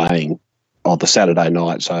and playing on the Saturday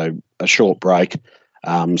night, so a short break,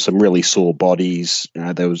 some really sore bodies.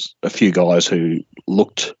 There was a few guys who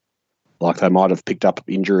looked like they might have picked up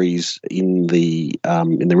injuries in the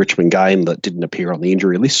Richmond game that didn't appear on the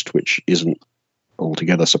injury list, which isn't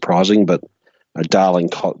altogether surprising. But Darling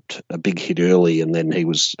caught a big hit early, and then he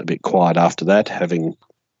was a bit quiet after that, having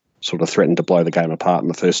sort of threatened to blow the game apart in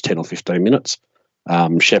the first 10 or 15 minutes.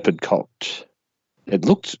 Shepherd cocked.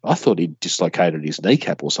 I thought he'd dislocated his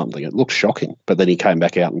kneecap or something. It looked shocking, but then he came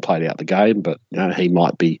back out and played out the game. But he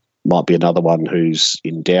might be another one who's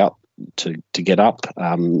in doubt to get up.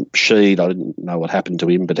 Sheed, I didn't know what happened to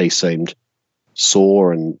him, but he seemed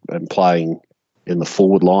sore and playing in the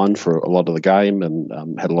forward line for a lot of the game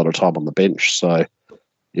and had a lot of time on the bench. So,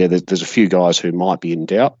 yeah, there's a few guys who might be in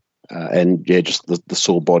doubt. Just the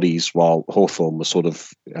sore bodies, while Hawthorn was sort of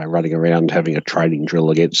running around having a training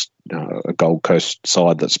drill against a Gold Coast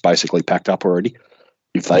side that's basically packed up already,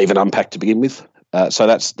 if they even unpacked to begin with. So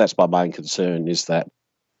that's my main concern, is that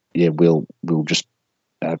we'll just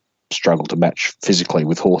struggle to match physically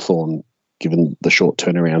with Hawthorn given the short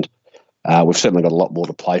turnaround. We've certainly got a lot more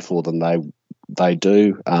to play for than they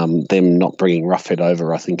do. Them not bringing Roughead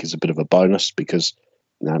over, I think, is a bit of a bonus because.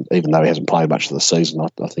 Even though he hasn't played much of the season,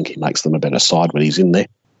 I think he makes them a better side when he's in there.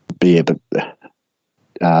 A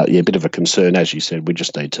bit of a concern, as you said. We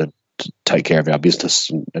just need to take care of our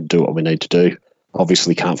business and do what we need to do.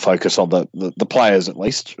 Obviously, can't focus on the players, at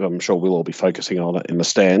least. I'm sure we'll all be focusing on it in the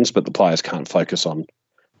stands, but the players can't focus on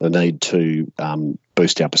the need to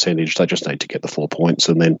boost our percentage. They just need to get the 4 points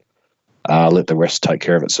and then let the rest take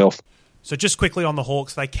care of itself. So just quickly on the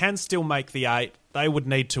Hawks, they can still make the 8. They would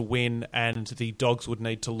need to win and the Dogs would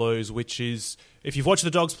need to lose, which is, if you've watched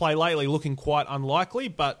the Dogs play lately, looking quite unlikely,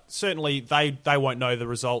 but certainly they won't know the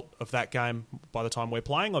result of that game by the time we're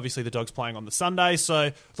playing. Obviously, the Dogs playing on the Sunday,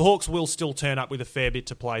 so the Hawks will still turn up with a fair bit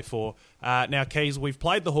to play for. Now, Keys, we've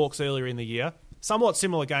played the Hawks earlier in the year. Somewhat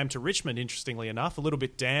similar game to Richmond, interestingly enough. A little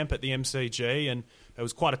bit damp at the MCG, and it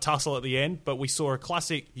was quite a tussle at the end, but we saw a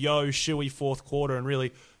classic shoey fourth quarter and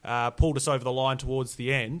really pulled us over the line towards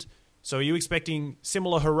the end. So are you expecting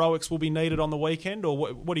similar heroics will be needed on the weekend, or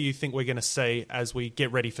what do you think we're going to see as we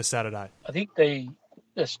get ready for Saturday? I think the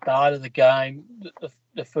start of the game,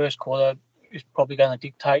 the first quarter, is probably going to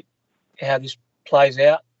dictate how this plays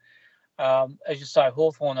out. As you say,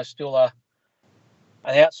 Hawthorn are still an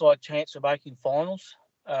outside chance of making finals,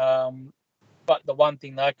 but the one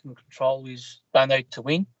thing they can control is they need to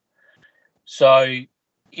win. So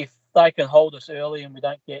if they can hold us early and we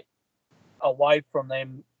don't get away from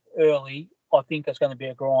them early, I think it's going to be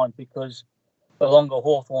a grind, because the longer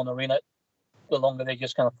Hawthorn are in it, the longer they're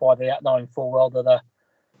just going to fight it out, knowing full well that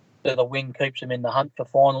the win keeps them in the hunt for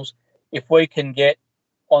finals. If we can get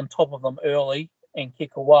on top of them early and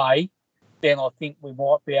kick away, then I think we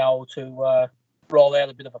might be able to roll out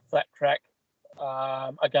a bit of a flat track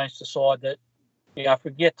against a side that, if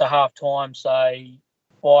we get to half time, say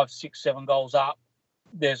 5, 6, 7 goals up,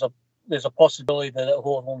 there's a possibility that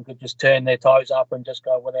Hawthorn could just turn their toes up and just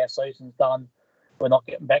go, well, our season's done. We're not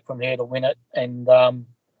getting back from here to win it, and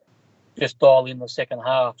just dial in the second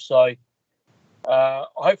half. So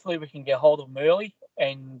hopefully we can get hold of them early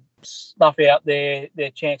and snuff out their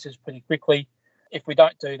chances pretty quickly. If we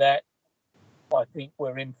don't do that, I think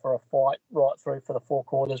we're in for a fight right through for the 4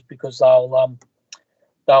 quarters, because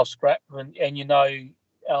they'll scrap. And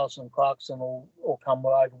Allison Clarkson will come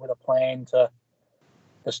over with a plan to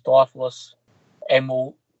stifle us, and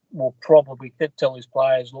will probably tell his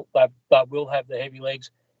players, look, they will have the heavy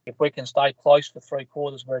legs. If we can stay close for 3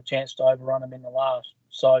 quarters, we're a chance to overrun them in the last.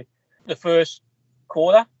 So the first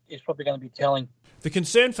quarter is probably going to be telling. The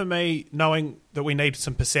concern for me, knowing that we need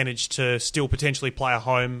some percentage to still potentially play a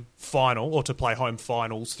home final, or to play home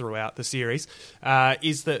finals throughout the series,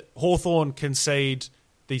 is that Hawthorn concede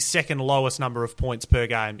the second lowest number of points per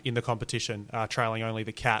game in the competition, trailing only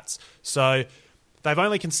the Cats. So they've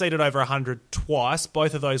only conceded over 100 twice.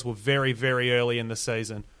 Both of those were very, very early in the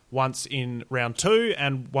season. Once in round 2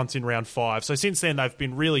 and once in round 5. So since then, they've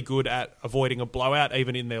been really good at avoiding a blowout,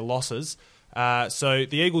 even in their losses. So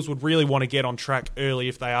the Eagles would really want to get on track early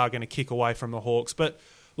if they are going to kick away from the Hawks. But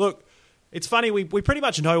look, it's funny, we pretty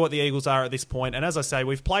much know what the Eagles are at this point. And as I say,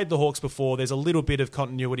 we've played the Hawks before. There's a little bit of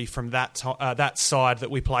continuity from that side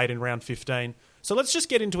that we played in round 15. So let's just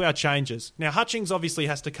get into our changes. Now, Hutchings obviously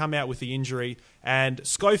has to come out with the injury, and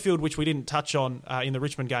Schofield, which we didn't touch on in the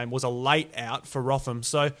Richmond game, was a late out for Rotham.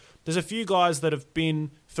 So there's a few guys that have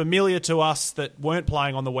been familiar to us that weren't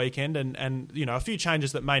playing on the weekend, and you know, a few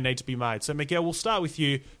changes that may need to be made. So, Miguel, we'll start with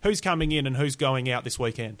you. Who's coming in and who's going out this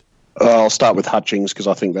weekend? I'll start with Hutchings because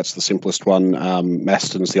I think that's the simplest one.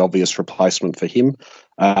 Maston's the obvious replacement for him.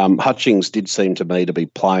 Hutchings did seem to me to be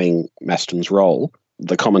playing Maston's role.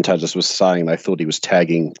 The commentators were saying they thought he was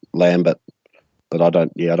tagging Lambert, but I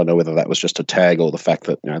don't know whether that was just a tag or the fact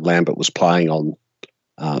that Lambert was playing on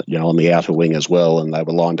the outer wing as well, and they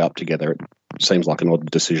were lined up together. It seems like an odd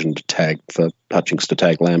decision for Hutchings to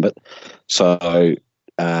tag Lambert. So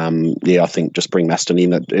I think just bring Maston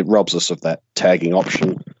in. It robs us of that tagging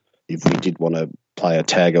option. If we did want to play a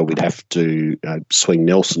tagger, we'd have to swing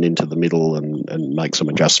Nelson into the middle and make some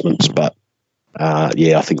adjustments. But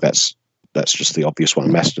I think that's just the obvious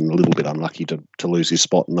one. Maston a little bit unlucky to lose his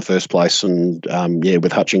spot in the first place, and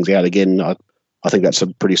with Hutchings out again, I think that's a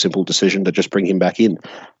pretty simple decision to just bring him back in.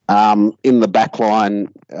 In the back line,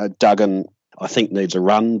 Duggan I think needs a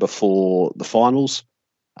run before the finals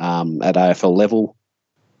at AFL level.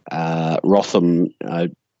 Rotham,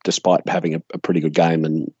 despite having a pretty good game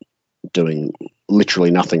and doing literally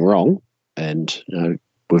nothing wrong, and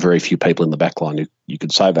were very few people in the back line who you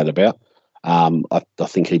could say that about. I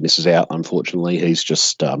think he misses out, unfortunately. He's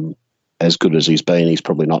just as good as he's been. He's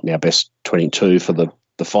probably not in our best 22 for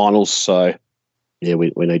the finals. So,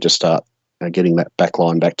 we need to start getting that back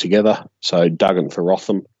line back together. So Duggan for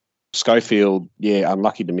Rotham. Schofield,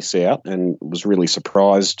 unlucky to miss out, and was really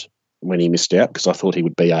surprised when he missed out because I thought he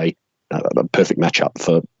would be a perfect matchup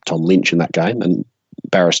for Tom Lynch in that game. And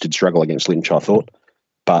Barras did struggle against Lynch, I thought.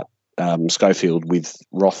 But Schofield with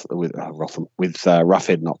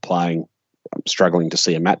Roughhead not playing, I'm struggling to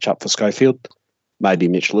see a matchup for Schofield. Maybe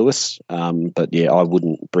Mitch Lewis, but I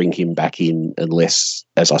wouldn't bring him back in unless,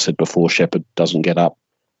 as I said before, Shepherd doesn't get up.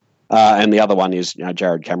 And the other one is,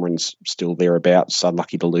 Jared Cameron's still thereabouts,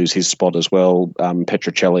 unlucky to lose his spot as well.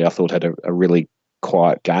 Petruccelli, I thought, had a really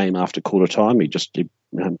quiet game after quarter time. He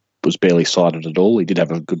was barely sighted at all. He did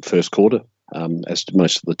have a good first quarter, as did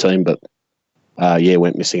most of the team, but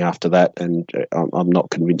went missing after that, and I'm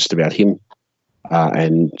not convinced about him.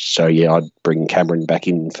 And so, I'd bring Cameron back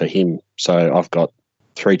in for him. So I've got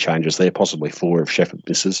 3 changes there, possibly 4 if Shepherd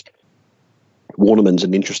misses. Warnerman's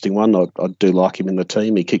an interesting one. I do like him in the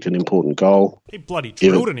team. He kicked an important goal. He bloody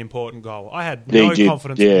drilled an important goal. I had no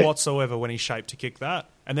confidence whatsoever when he shaped to kick that.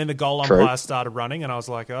 And then the goal umpire started running, and I was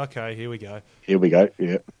like, okay, here we go. Here we go,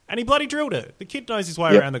 yeah. And he bloody drilled it. The kid knows his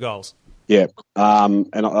way around the goals. Yeah, and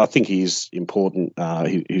I think he's important.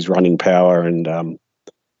 His running power and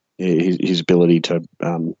his ability to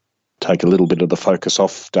take a little bit of the focus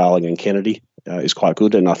off Darling and Kennedy is quite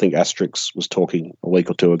good. And I think Asterix was talking a week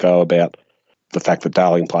or two ago about the fact that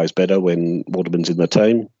Darling plays better when Waterman's in the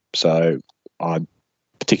team. So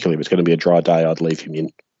particularly if it's going to be a dry day, I'd leave him in.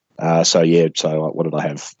 So what did I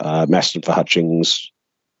have? Maston for Hutchings,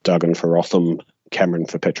 Duggan for Rotham, Cameron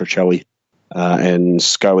for Petruccelli, and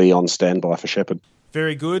Scoey on standby for Shepherd.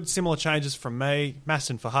 Very good. Similar changes from me.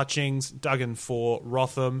 Maston for Hutchings, Duggan for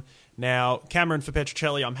Rotham. Now, Cameron for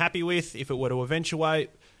Petruccelli I'm happy with if it were to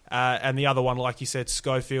eventuate. And the other one, like you said,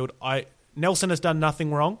 Schofield. Nelson has done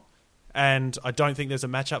nothing wrong, and I don't think there's a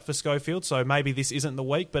matchup for Schofield, so maybe this isn't the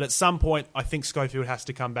week. But at some point, I think Schofield has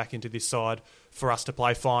to come back into this side for us to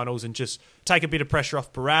play finals and just take a bit of pressure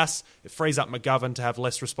off Barras. It frees up McGovern to have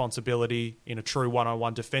less responsibility in a true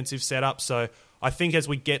one-on-one defensive setup. So I think as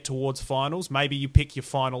we get towards finals, maybe you pick your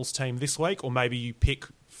finals team this week, or maybe you pick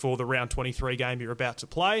for the round 23 game you're about to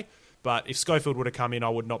play. But if Schofield were to come in, I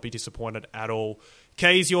would not be disappointed at all.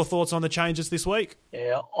 Keys, your thoughts on the changes this week?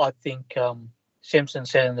 Yeah, I think Simpson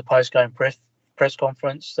said in the post-game press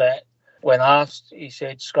conference that when asked, he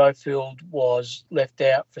said Schofield was left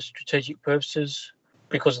out for strategic purposes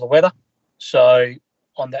because of the weather. So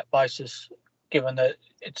on that basis, given that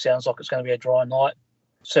it sounds like it's going to be a dry night,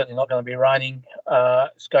 certainly not going to be raining,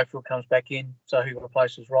 Schofield comes back in, so who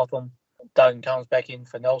replaces Rotham? Duggan comes back in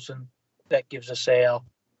for Nelson. That gives us our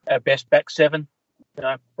best back 7.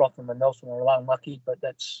 Rotham and Nelson are unlucky, but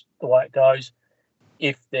that's the way it goes.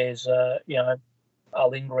 If there's a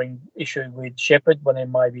lingering issue with Shepherd, well,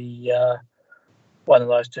 then maybe one of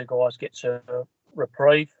those 2 guys gets a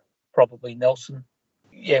reprieve, probably Nelson.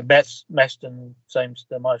 Yeah, Maston seems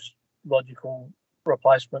the most logical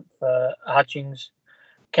replacement for Hutchings.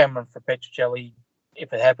 Cameron for Petruccelli.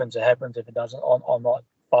 If it happens, it happens. If it doesn't, I'm not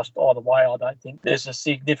fussed either way. I don't think there's a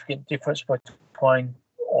significant difference between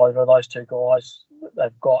either of those 2 guys.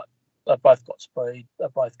 They've both got speed. They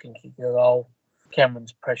both can kick a goal.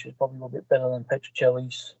 Cameron's pressure is probably a little bit better than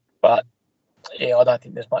Petruccelli's. But, yeah, I don't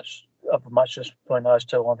think there's much difference between those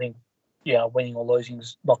two. I think, winning or losing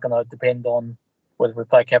is not going to depend on whether we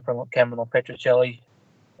play Cameron or Petruccelli.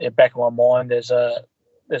 In the back of my mind, there's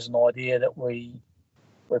an idea that we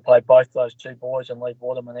play both those two boys and leave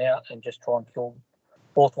Waterman out and just try and kill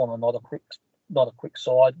Hawthorn are not a quick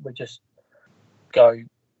side. We just go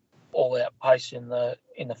all out pace in the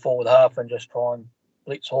forward half and just try and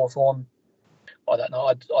blitz Hawthorn. I don't know.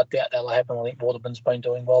 I doubt that'll happen. I think Waterman's been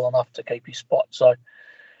doing well enough to keep his spot. So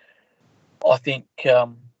I think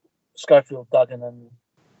Schofield, Duggan and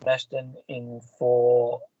Maston in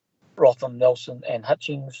for Rotham, Nelson and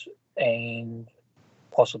Hutchings, and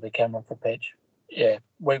possibly Cameron for Petch. Yeah,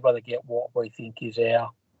 we've got to get what we think is our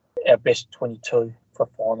best 22 for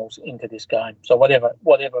finals into this game. So whatever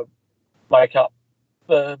make up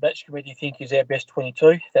the match committee think is our best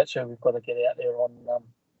 22, that's who we've got to get out there on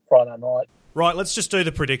Friday night. Right, let's just do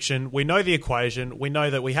the prediction. We know the equation. We know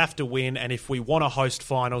that we have to win, and if we want to host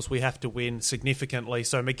finals, we have to win significantly.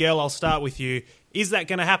 So, Miguel, I'll start with you. Is that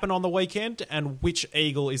going to happen on the weekend? And which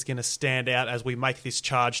Eagle is going to stand out as we make this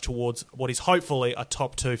charge towards what is hopefully a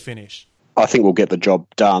top 2 finish? I think we'll get the job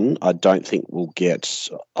done. I don't think we'll get...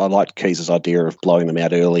 I like Keys' idea of blowing them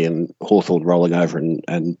out early and Hawthorn rolling over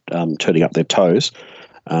and turning up their toes,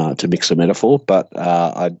 to mix a metaphor. But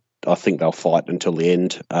I think they'll fight until the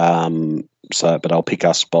end. But I'll pick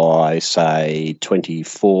us by, say,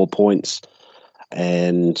 24 points,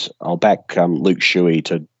 and I'll back Luke Shuey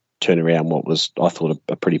to turn around what was, I thought,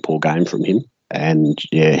 a pretty poor game from him. And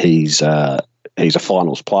yeah, he's a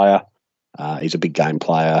finals player. He's a big game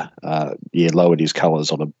player. Lowered his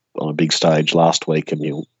colours on a big stage last week, and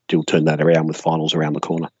he'll turn that around with finals around the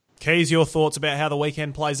corner. Keys, your thoughts about how the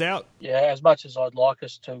weekend plays out? Yeah, as much as I'd like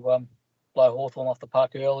us to blow Hawthorn off the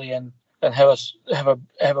park early and have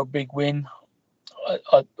a big win,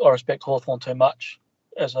 I respect Hawthorn too much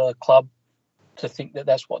as a club to think that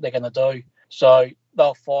that's what they're going to do. So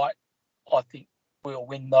they'll fight. I think we'll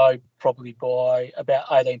win, though, probably by about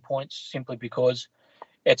 18 points, simply because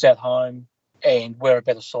it's at home and we're a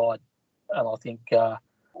better side. And I think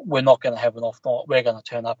we're not going to have an off night. We're going to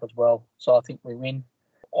turn up as well. So I think we win.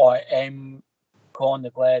 I am kind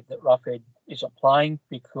of glad that Roughhead isn't playing,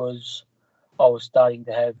 because I was starting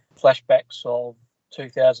to have flashbacks of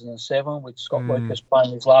 2007 with Scott Lucas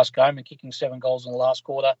playing his last game and kicking 7 goals in the last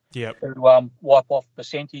quarter. Yep. To wipe off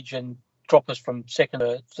percentage and drop us from second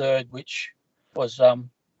to third, which was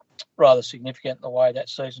rather significant the way that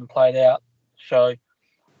season played out. So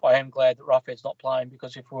I am glad that Roughhead's not playing,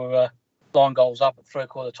 because if we were 9 goals up at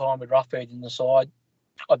 3/4 time with Roughhead in the side,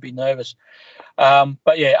 I'd be nervous.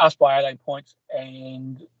 But yeah, us by 18 points,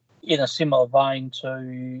 and in a similar vein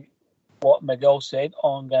to what Miguel said,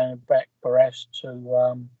 I'm going to back Barras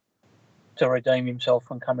to redeem himself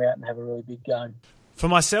and come out and have a really big game. For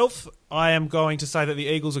myself, I am going to say that the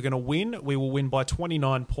Eagles are going to win. We will win by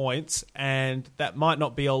 29 points, and that might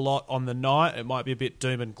not be a lot on the night. It might be a bit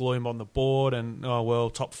doom and gloom on the board, and,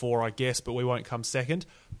 top 4, I guess, but we won't come second.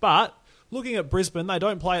 But looking at Brisbane, they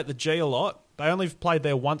don't play at the G a lot. They only played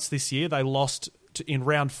there once this year. They lost in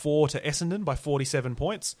round 4 to Essendon by 47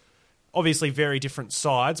 points. Obviously very different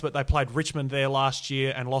sides, but they played Richmond there last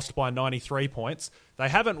year and lost by 93 points. They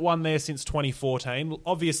haven't won there since 2014.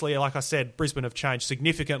 Obviously, like I said, Brisbane have changed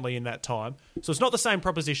significantly in that time. So it's not the same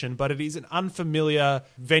proposition, but it is an unfamiliar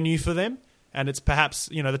venue for them. And it's perhaps,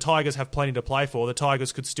 the Tigers have plenty to play for. The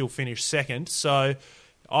Tigers could still finish second. So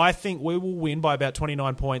I think we will win by about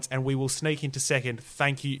 29 points and we will sneak into second.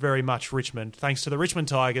 Thank you very much, Richmond. Thanks to the Richmond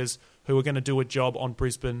Tigers, who are going to do a job on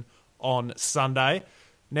Brisbane on Sunday.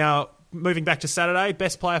 Now, moving back to Saturday,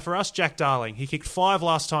 best player for us, Jack Darling. He kicked 5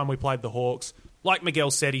 last time we played the Hawks. Like Miguel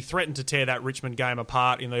said, he threatened to tear that Richmond game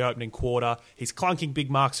apart in the opening quarter. He's clunking big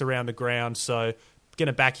marks around the ground, so going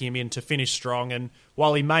to back him in to finish strong. And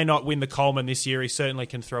while he may not win the Coleman this year, he certainly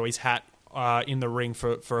can throw his hat in the ring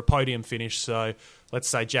for a podium finish. So let's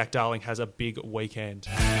say Jack Darling has a big weekend.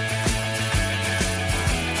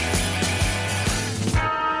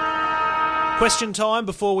 Question time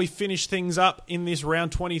before we finish things up in this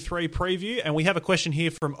round 23 preview. And we have a question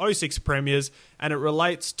here from 06 Premiers, and it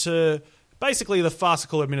relates to basically the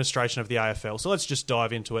farcical administration of the AFL. So let's just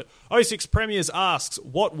dive into it. 06 Premiers asks,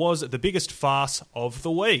 what was the biggest farce of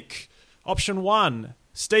the week? Option 1,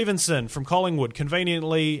 Stevenson from Collingwood,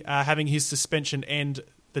 conveniently having his suspension end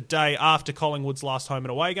the day after Collingwood's last home and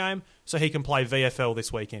away game, so he can play VFL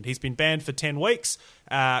this weekend. He's been banned for 10 weeks.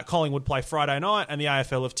 Collingwood play Friday night, and the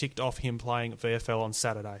AFL have ticked off him playing VFL on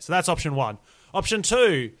Saturday. So that's option 1. Option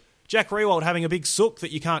 2, Jack Riewoldt having a big sook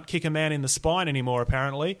that you can't kick a man in the spine anymore,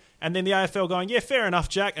 apparently. And then the AFL going, yeah, fair enough,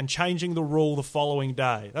 Jack, and changing the rule the following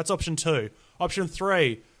day. That's option 2. Option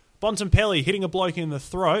 3, Bontempelli hitting a bloke in the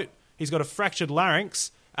throat. He's got a fractured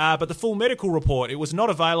larynx. But the full medical report, it was not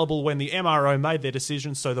available when the MRO made their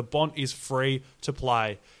decision, so the Bont is free to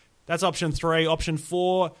play. That's option 3. Option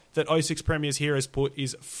 4 that 06 Premiers here has put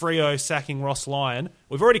is Freo sacking Ross Lyon.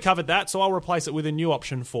 We've already covered that, so I'll replace it with a new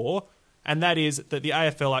option 4. And that is that the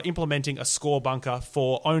AFL are implementing a score bunker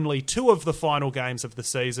for only 2 of the final games of the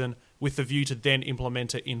season with the view to then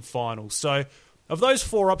implement it in finals. So of those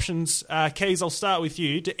 4 options, Keys, I'll start with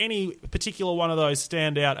you. Do any particular one of those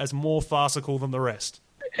stand out as more farcical than the rest?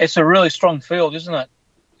 It's a really strong field, isn't it?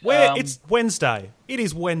 It's Wednesday. It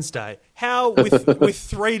is Wednesday. How, with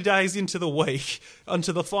 3 days into the week,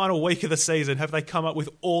 onto the final week of the season, have they come up with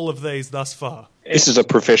all of these thus far? This is a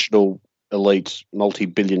professional elite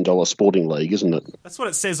multi-billion-dollar sporting league, isn't it? That's what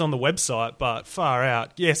it says on the website, but far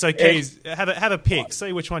out. Yeah, so Keys, have a pick.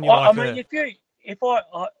 See which one you like. I mean,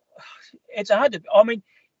 it's hard to. I mean,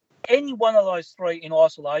 any one of those 3 in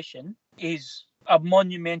isolation is a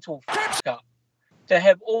monumental fuck-up. To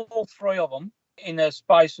have all 3 of them in a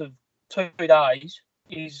space of 2 days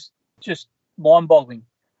is just mind-boggling.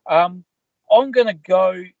 I'm going to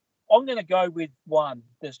go with one,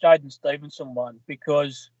 the Jaden Stevenson one,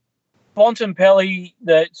 because Bontempelli,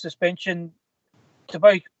 the suspension, to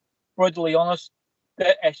be brutally honest,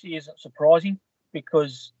 that actually isn't surprising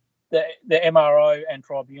because the MRO and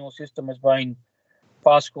tribunal system has been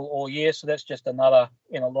farcical all year, so that's just another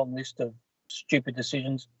in a long list of stupid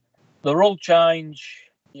decisions. The rule change,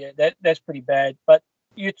 yeah, that's pretty bad. But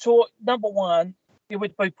you talk, number one, there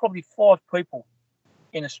would be probably 5 people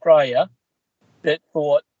in Australia that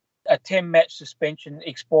thought a 10-match suspension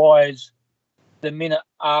expires the minute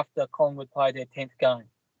after Collingwood play their 10th game.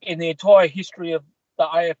 In the entire history of the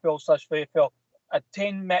AFL/VFL, a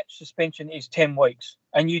 10-match suspension is 10 weeks,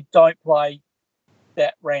 and you don't play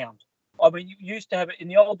that round. I mean, you used to have it in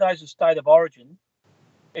the old days of State of Origin.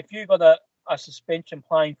 If you got a suspension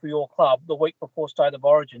playing for your club the week before State of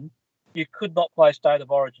Origin, you could not play State of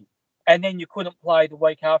Origin. And then you couldn't play the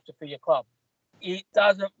week after for your club. It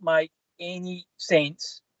doesn't make any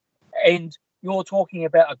sense. And you're talking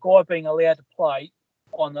about a guy being allowed to play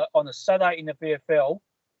on a Saturday in the VFL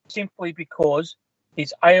simply because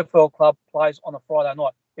his AFL club plays on a Friday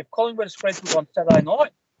night. If Collingwood is scheduled on Saturday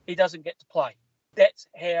night, he doesn't get to play. That's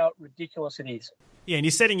how ridiculous it is. Yeah, and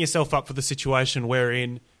you're setting yourself up for the situation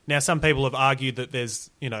wherein now some people have argued that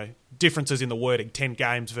there's, differences in the wording, 10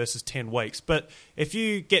 games versus 10 weeks. But if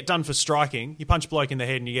you get done for striking, you punch a bloke in the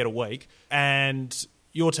head and you get a week, and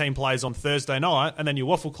your team plays on Thursday night and then your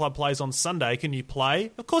Waffle Club plays on Sunday, can you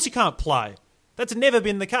play? Of course you can't play. That's never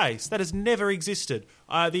been the case. That has never existed.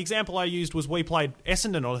 The example I used was we played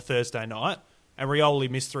Essendon on a Thursday night and Rioli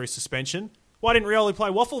missed through suspension. Why didn't Rioli play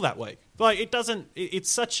Waffle that week?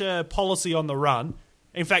 It's such a policy on the run.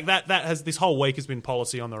 In fact, that has this whole week has been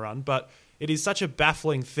policy on the run, but it is such a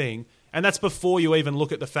baffling thing. And that's before you even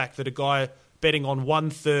look at the fact that a guy betting on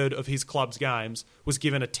 1/3 of his club's games was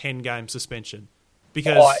given a 10-game suspension.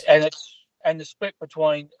 Because and the split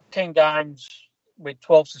between 10 games with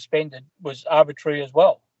 12 suspended was arbitrary as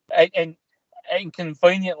well, and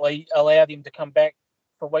conveniently allowed him to come back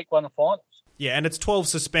for week 1 of finals. Yeah, and it's 12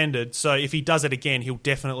 suspended, so if he does it again, he'll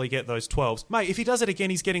definitely get those 12s. Mate, if he does it again,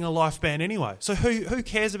 he's getting a life ban anyway. So who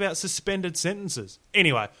cares about suspended sentences?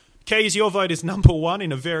 Anyway, Keys, your vote is number 1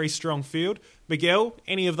 in a very strong field. Miguel,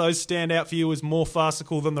 any of those stand out for you as more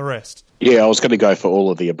farcical than the rest? Yeah, I was going to go for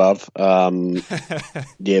all of the above.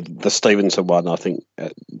 Yeah, the Stevenson one, I think,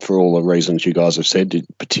 for all the reasons you guys have said, it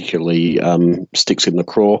particularly sticks in the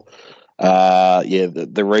craw.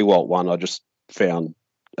 The Riewoldt one I just found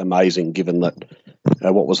amazing, given that,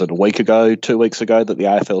 what was it, 2 weeks ago, that the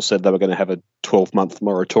AFL said they were going to have a 12-month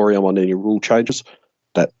moratorium on any rule changes.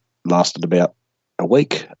 That lasted about a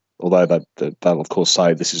week, although they'll of course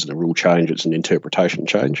say this isn't a rule change, it's an interpretation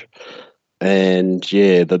change. And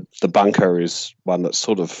yeah, the bunker is one that's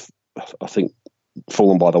sort of, I think,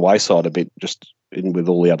 fallen by the wayside a bit just in with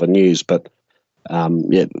all the other news. But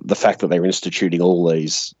the fact that they're instituting all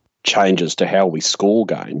these changes to how we score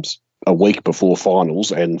games a week before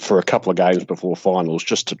finals and for a couple of games before finals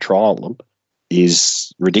just to trial them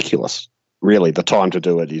is ridiculous. Really, the time to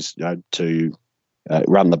do it is to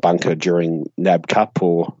run the bunker during NAB Cup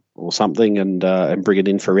or something and bring it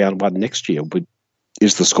in for round 1 next year.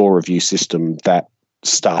 Is the score review system that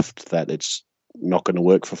stuffed that it's not going to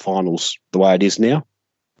work for finals the way it is now?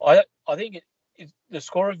 I think the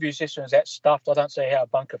score review system is that stuffed. I don't see how a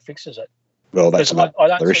bunker fixes it. Well, that's I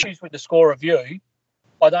don't see issues with the score review.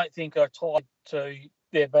 I don't think are tied to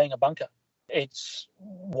there being a bunker. It's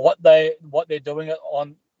what they're doing it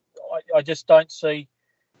on. I just don't see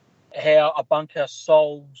how a bunker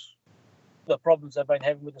solves the problems they've been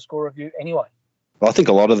having with the score review anyway. Well, I think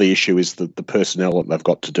a lot of the issue is the personnel that they've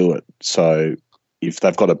got to do it. So if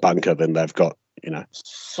they've got a bunker, then they've got,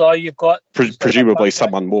 So you've got presumably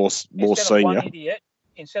someone more senior.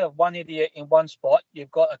 Instead of one idiot in one spot,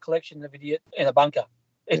 you've got a collection of idiots in a bunker.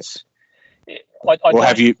 It's.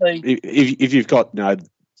 If you've got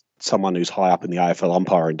someone who's high up in the AFL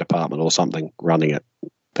umpiring department or something running it,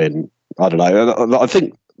 then I don't know. I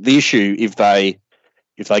think the issue, if they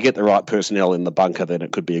get the right personnel in the bunker, then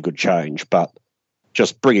it could be a good change. But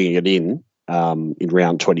just bringing it in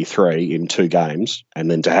round 23 in 2 games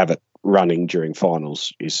and then to have it running during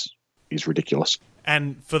finals is ridiculous.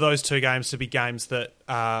 And for those 2 games to be games that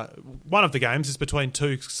one of the games is between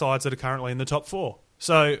 2 sides that are currently in the top 4.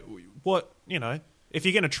 So what, if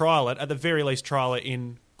you're going to trial it, at the very least trial it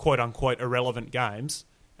in quote-unquote irrelevant games.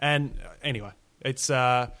 And anyway, it's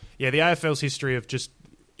the AFL's history of just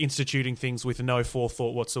instituting things with no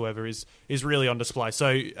forethought whatsoever is really on display.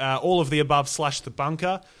 So all of the above / the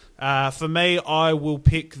bunker. For me, I will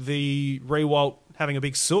pick the Riewoldt having a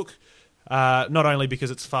big sook, not only because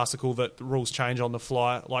it's farcical that the rules change on the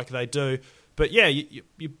fly like they do, but yeah, you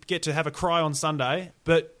get to have a cry on Sunday.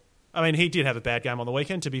 But I mean, he did have a bad game on the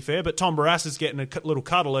weekend, to be fair, but Tom Barrass is getting a little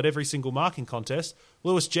cuddle at every single marking contest.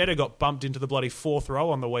 Lewis Jetta got bumped into the bloody 4th row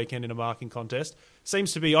on the weekend in a marking contest.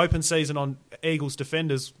 Seems to be open season on Eagles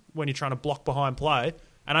defenders when you're trying to block behind play.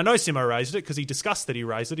 And I know Simo raised it because he discussed that he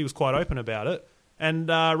raised it. He was quite open about it. And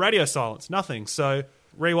radio silence, nothing. So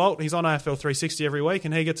Riewoldt, he's on AFL 360 every week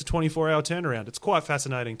and he gets a 24-hour turnaround. It's quite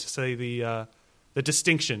fascinating to see the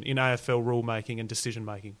distinction in AFL rule-making and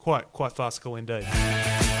decision-making. Quite farcical indeed.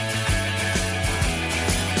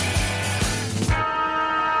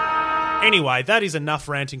 Anyway, that is enough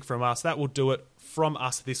ranting from us. That will do it from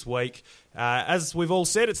us this week. As we've all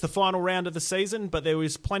said, it's the final round of the season, but there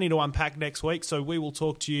is plenty to unpack next week, so we will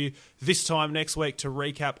talk to you this time next week to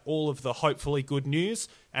recap all of the hopefully good news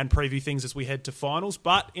and preview things as we head to finals.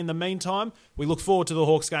 But in the meantime, we look forward to the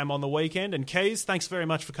Hawks game on the weekend. And Keys, thanks very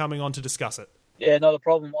much for coming on to discuss it. Yeah, not a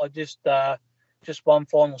problem. I just one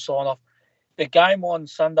final sign-off. The game on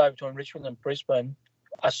Sunday between Richmond and Brisbane,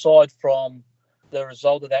 aside from the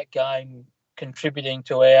result of that game contributing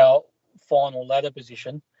to our final ladder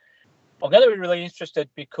position, I'm going to be really interested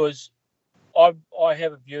because I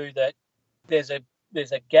have a view that there's a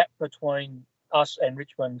gap between us and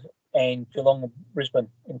Richmond and Geelong and Brisbane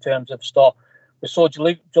in terms of style. We saw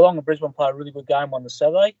Geelong and Brisbane play a really good game on the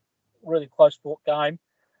Saturday, really close-fought game,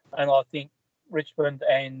 and I think Richmond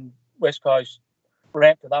and West Coast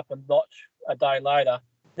ramped it up a notch a day later.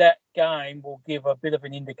 That game will give a bit of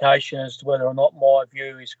an indication as to whether or not my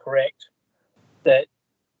view is correct, that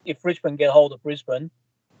if Richmond get hold of Brisbane,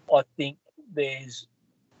 I think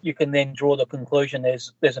you can then draw the conclusion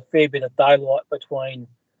there's a fair bit of daylight between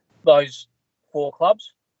those 4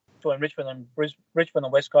 clubs, between Richmond and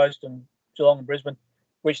West Coast and Geelong and Brisbane,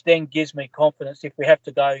 which then gives me confidence if we have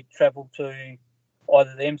to travel to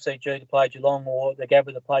either the MCG to play Geelong or the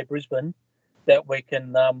Gabba to play Brisbane, that we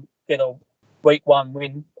can get a week 1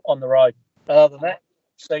 win on the road. Other than that,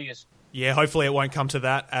 see you. Yeah, hopefully it won't come to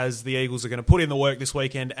that, as the Eagles are going to put in the work this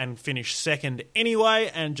weekend and finish second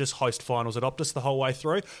anyway and just host finals at Optus the whole way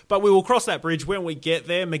through. But we will cross that bridge when we get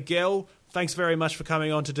there. Miguel, thanks very much for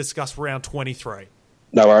coming on to discuss round 23.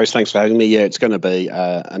 No worries. Thanks for having me. Yeah, it's going to be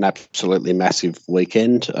an absolutely massive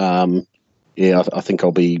weekend. I think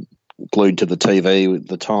I'll be glued to the TV with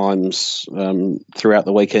the times throughout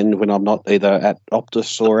the weekend when I'm not either at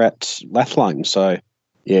Optus or at Lathlane. So,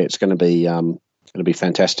 yeah, it's going to be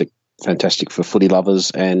fantastic. Fantastic for footy lovers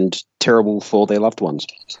and terrible for their loved ones.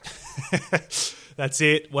 That's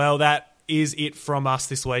it. Well, that is it from us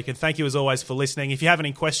this week. And thank you as always for listening. If you have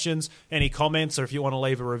any questions, any comments, or if you want to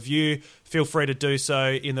leave a review, feel free to do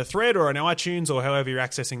so in the thread or on iTunes or however you're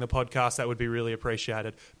accessing the podcast. That would be really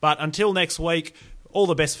appreciated. But until next week, all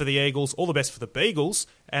the best for the Eagles, all the best for the Beagles,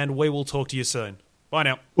 and we will talk to you soon. Bye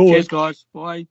now. Cheers, guys. Bye.